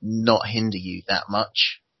to not hinder you that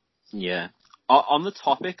much. Yeah. On the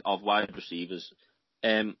topic of wide receivers,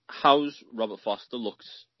 how's Robert Foster looked,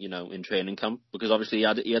 in training camp? Because obviously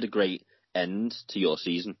he had a great end to your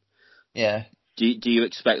season. Yeah. Do you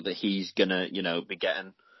expect that he's gonna, be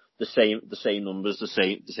getting the same numbers,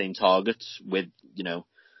 the same targets with,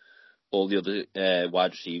 all the other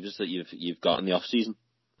wide receivers that you've got in the off season?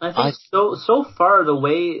 I think so far the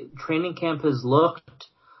way training camp has looked,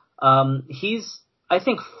 he's I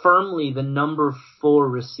think firmly the number 4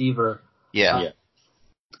 receiver. Yeah.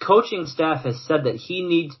 Coaching staff has said that he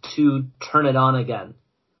needs to turn it on again.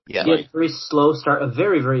 Yeah. He had a very slow start, a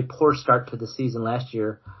very, very poor start to the season last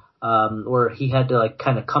year, where he had to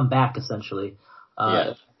kind of come back essentially.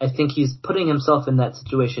 I think he's putting himself in that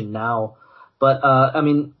situation now. But,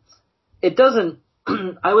 it doesn't,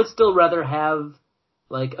 I would still rather have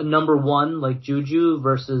a number 1 like Juju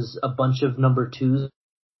versus a bunch of number 2s.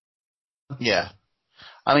 Yeah.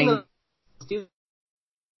 it's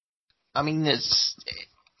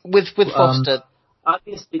with Foster.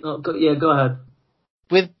 obviously, go ahead.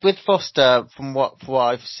 With Foster, from what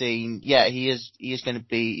I've seen, yeah, he's going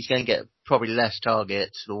to get probably less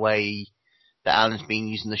targets the way that Allen's been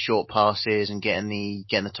using the short passes and getting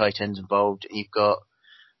the tight ends involved. And you've got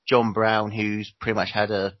John Brown, who's pretty much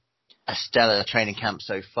had a stellar training camp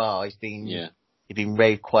so far. He's been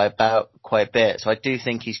raved quite a bit. So I do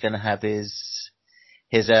think he's going to have his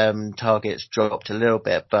targets dropped a little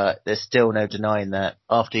bit, but there's still no denying that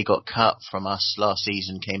after he got cut from us last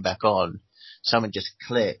season, came back on, something just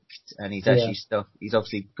clicked, and he's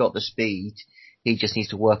obviously got the speed. He just needs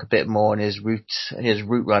to work a bit more on his route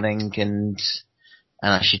running and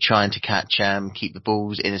actually trying to keep the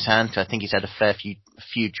balls in his hand. I think he's had a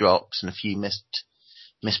few drops and a few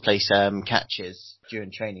misplaced catches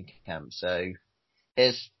during training camp. So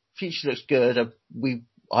his future looks good.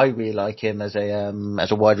 I really like him as a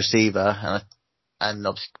wide receiver, and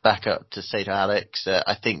obviously back up to say to Alex,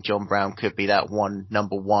 I think John Brown could be that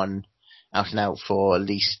number one out and out for at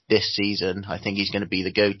least this season. I think he's going to be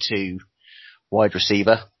the go-to wide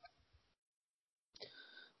receiver.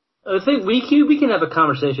 I think we can have a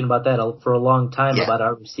conversation about that for a long time about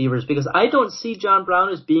our receivers, because I don't see John Brown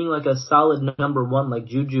as being like a solid number one like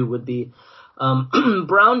Juju would be.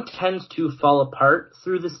 Brown tends to fall apart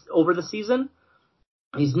over the season.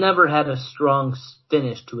 He's never had a strong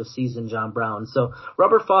finish to a season, John Brown. So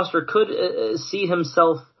Robert Foster could see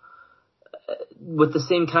himself with the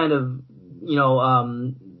same kind of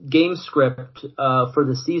game script for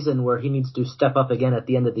the season, where he needs to step up again at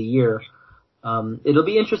the end of the year. It'll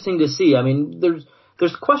be interesting to see. I mean,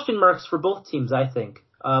 there's question marks for both teams, I think.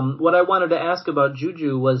 What I wanted to ask about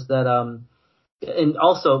Juju was that, and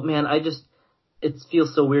also, man, it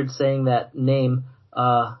feels so weird saying that name,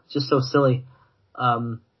 just so silly.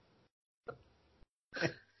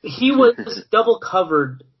 He was double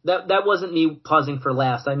covered. That wasn't me pausing for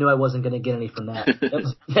laughs. I knew I wasn't going to get any from that.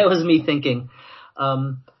 That was me thinking.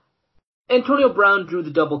 Antonio Brown drew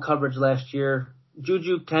the double coverage last year.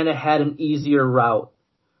 Juju kind of had an easier route.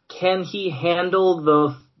 Can he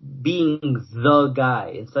handle being the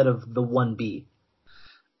guy instead of the 1B?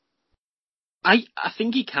 I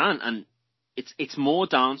think he can, and it's more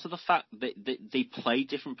down to the fact that they play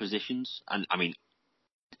different positions. And I mean,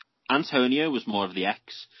 Antonio was more of the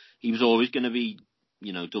X. He was always going to be,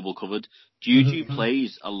 double covered. Juju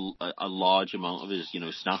plays a large amount of his,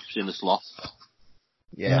 snaps in the slot.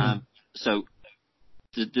 Yeah. So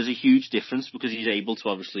there's a huge difference, because he's able to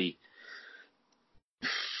obviously.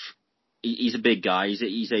 He's a big guy.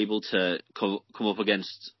 He's able to come up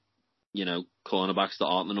against, cornerbacks that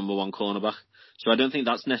aren't the number one cornerback. So I don't think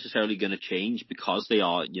that's necessarily going to change, because they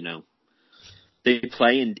are, they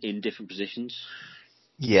play in different positions.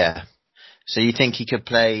 Yeah. So you think he could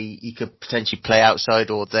potentially play outside,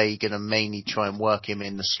 or are they going to mainly try and work him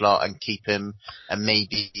in the slot and keep him, and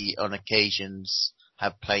maybe on occasions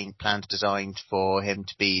have plans designed for him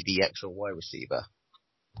to be the actual wide receiver?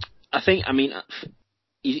 I mean,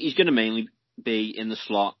 he's going to mainly be in the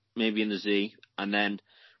slot, maybe in the Z, and then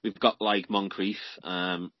we've got like Moncrief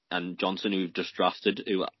and Johnson, who we've just drafted,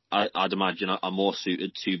 who I'd imagine are more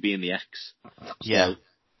suited to being the X. Yeah. So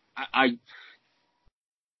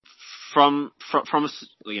from a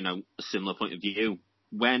similar point of view,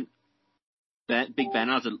 when Big Ben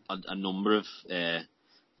has a number of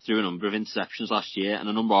threw a number of interceptions last year, and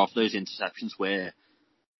a number of those interceptions were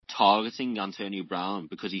targeting Antonio Brown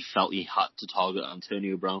because he felt he had to target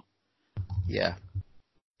Antonio Brown. Yeah.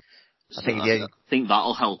 So I think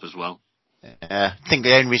that'll help as well. I think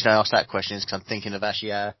the only reason I asked that question is because I'm thinking of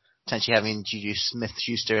actually potentially having Juju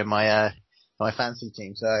Smith-Schuster in my fantasy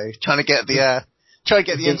team. So trying to get the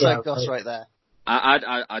inside goss right there.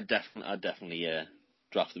 I'd definitely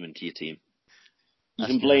draft them into your team. You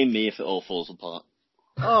can blame me if it all falls apart.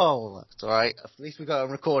 Oh, that's all right. At least we got a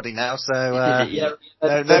recording now, so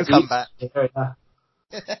no comeback.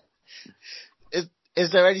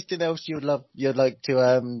 Is there anything else you'd like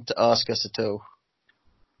to ask us at all?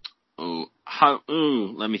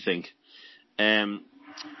 Let me think.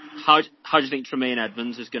 How do you think Tremaine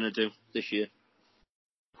Edmonds is going to do this year?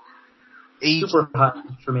 Super high,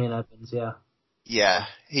 Tremaine Edmonds. Yeah. Yeah,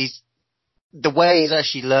 the way he's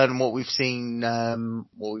actually learned what we've seen,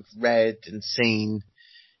 what we've read and seen.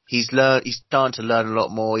 He's starting to learn a lot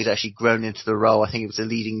more. He's actually grown into the role. I think he was the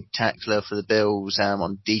leading tackler for the Bills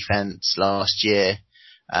on defense last year.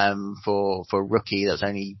 For a rookie that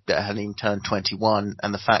hadn't even turned 21,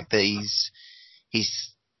 and the fact that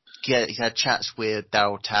he's had chats with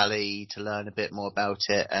Darryl Talley to learn a bit more about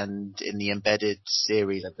it, and in the Embedded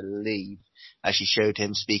series, I believe, actually showed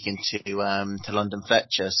him speaking to London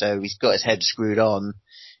Fletcher. So he's got his head screwed on.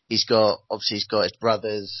 he's got his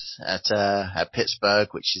brothers at Pittsburgh,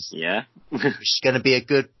 which is which is going to be a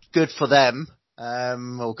good for them,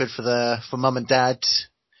 or good for mum and dad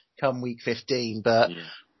come week 15. But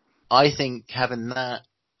I think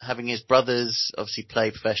having his brothers obviously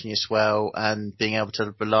play professionally as well, and being able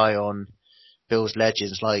to rely on Bills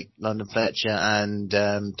legends like London Fletcher and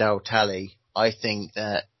Darryl Talley, I think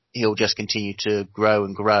that he'll just continue to grow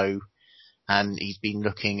and grow. And he's been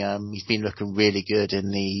looking really good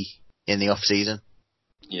in the off season.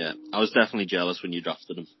 Yeah, I was definitely jealous when you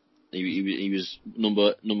drafted him. He was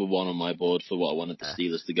number one on my board for what I wanted the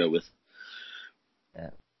Steelers to go with. Yeah.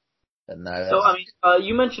 But no. So I mean,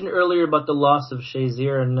 you mentioned earlier about the loss of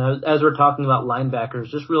Shazier, and as we're talking about linebackers,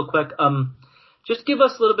 just real quick, just give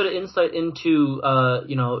us a little bit of insight into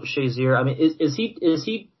Shazier. I mean, is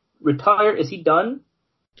he retired? Is he done?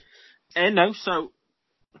 No, so.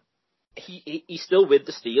 He's still with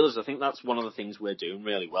the Steelers. I think that's one of the things we're doing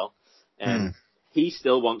really well. He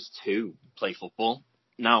still wants to play football.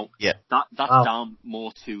 Now, that's down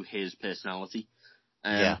more to his personality.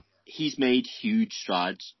 He's made huge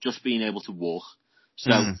strides just being able to walk.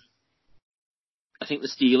 So I think the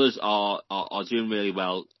Steelers are doing really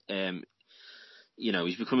well.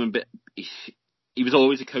 He's becoming a bit. He was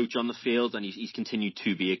always a coach on the field, and he's continued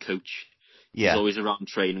to be a coach. He's always around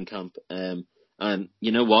training camp. And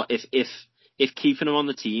you know what? If keeping him on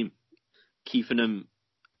the team, keeping him,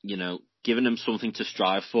 giving him something to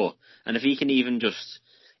strive for, and if he can even just,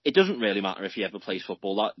 it doesn't really matter if he ever plays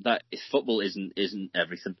football. That football isn't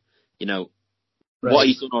everything. What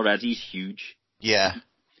he's done already is huge. Yeah.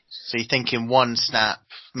 So you think in one snap,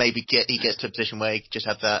 maybe he gets to a position where he can just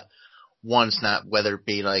have that one snap, whether it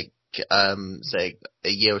be like say a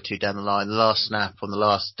year or two down the line, the last snap on the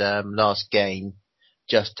last game.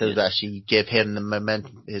 Just to actually give him the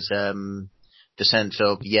momentum, the sense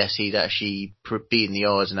of, yes, he'd actually beaten the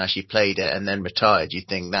odds and actually played it and then retired. Do you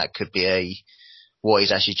think that could be what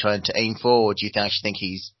he's actually trying to aim for, or do you actually think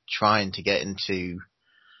he's trying to get into,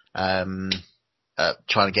 trying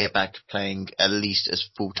to get back to playing at least as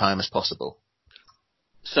full time as possible?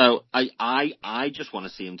 So I just want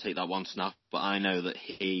to see him take that one snap, but I know that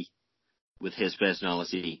he, with his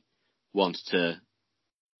personality, wants to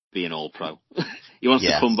be an All-Pro. He wants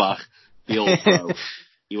to come back, be All-Pro.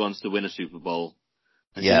 He wants to win a Super Bowl.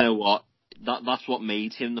 And you know what? That's what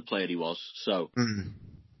made him the player he was. So,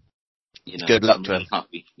 good luck to him.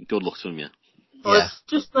 Happy. Good luck to him, Well, it's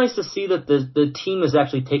just nice to see that the team is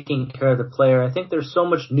actually taking care of the player. I think there's so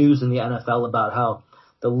much news in the NFL about how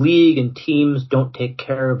the league and teams don't take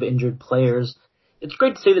care of injured players. It's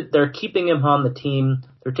great to see that they're keeping him on the team.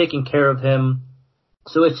 They're taking care of him.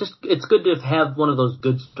 So it's good to have one of those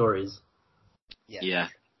good stories. Yeah.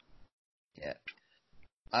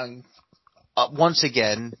 Once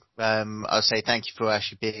again, I'll say thank you for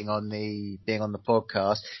actually being on the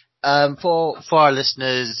podcast. For our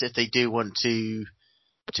listeners, if they do want to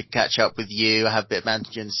catch up with you, have a bit of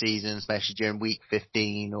banter in the season, especially during week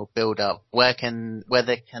 15 or build up, where can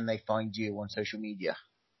they find you on social media?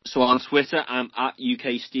 So on Twitter, I'm at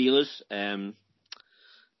UK Steelers.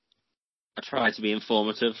 I try to be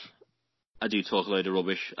informative. I do talk a load of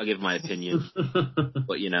rubbish. I give my opinion.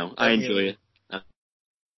 But, I enjoy it.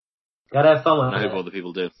 Gotta have fun with it. I hope other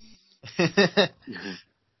people do.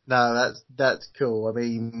 No, that's cool. I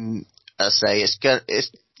mean, I say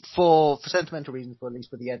it's for sentimental reasons, at least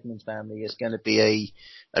for the Edmonds family, it's going to be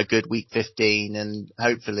a good week 15, and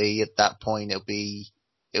hopefully at that point it'll be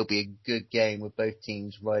a good game with both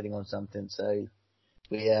teams riding on something. So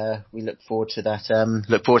we look forward to that.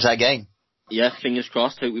 Look forward to that game. Yeah, fingers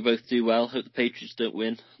crossed. Hope we both do well. Hope the Patriots don't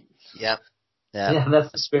win. Yeah,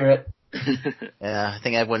 that's the spirit. Yeah, I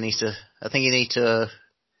think everyone needs to. I think you need to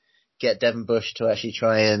get Devin Bush to actually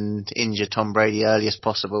try and injure Tom Brady early as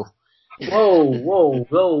possible.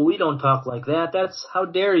 Whoa! We don't talk like that. That's how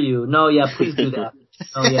dare you? No, please do that.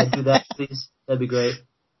 Do that, please. That'd be great.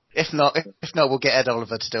 If not, we'll get Ed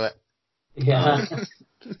Oliver to do it. Yeah.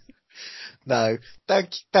 No,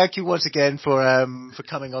 thank you once again for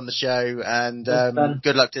coming on the show, and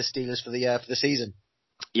good luck to the Steelers for the season.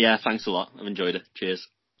 Yeah, thanks a lot. I've enjoyed it. Cheers.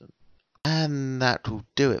 And that will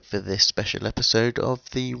do it for this special episode of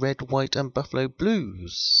the Red, White and Buffalo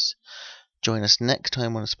Blues. Join us next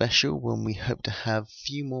time on a special when we hope to have a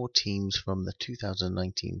few more teams from the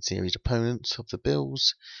 2019 series opponents of the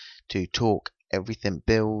Bills to talk everything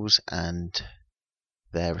Bills and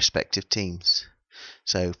their respective teams.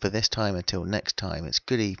 So for this time, until next time, it's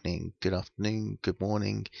good evening, good afternoon, good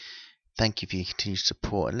morning. Thank you for your continued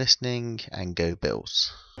support and listening, and go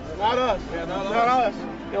Bills. Not us. Yeah, not us.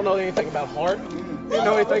 You don't know anything about heart. You don't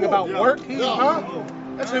know anything about work. Huh?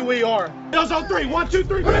 That's who we are. Bills on 3. 1, 2,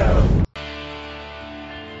 3.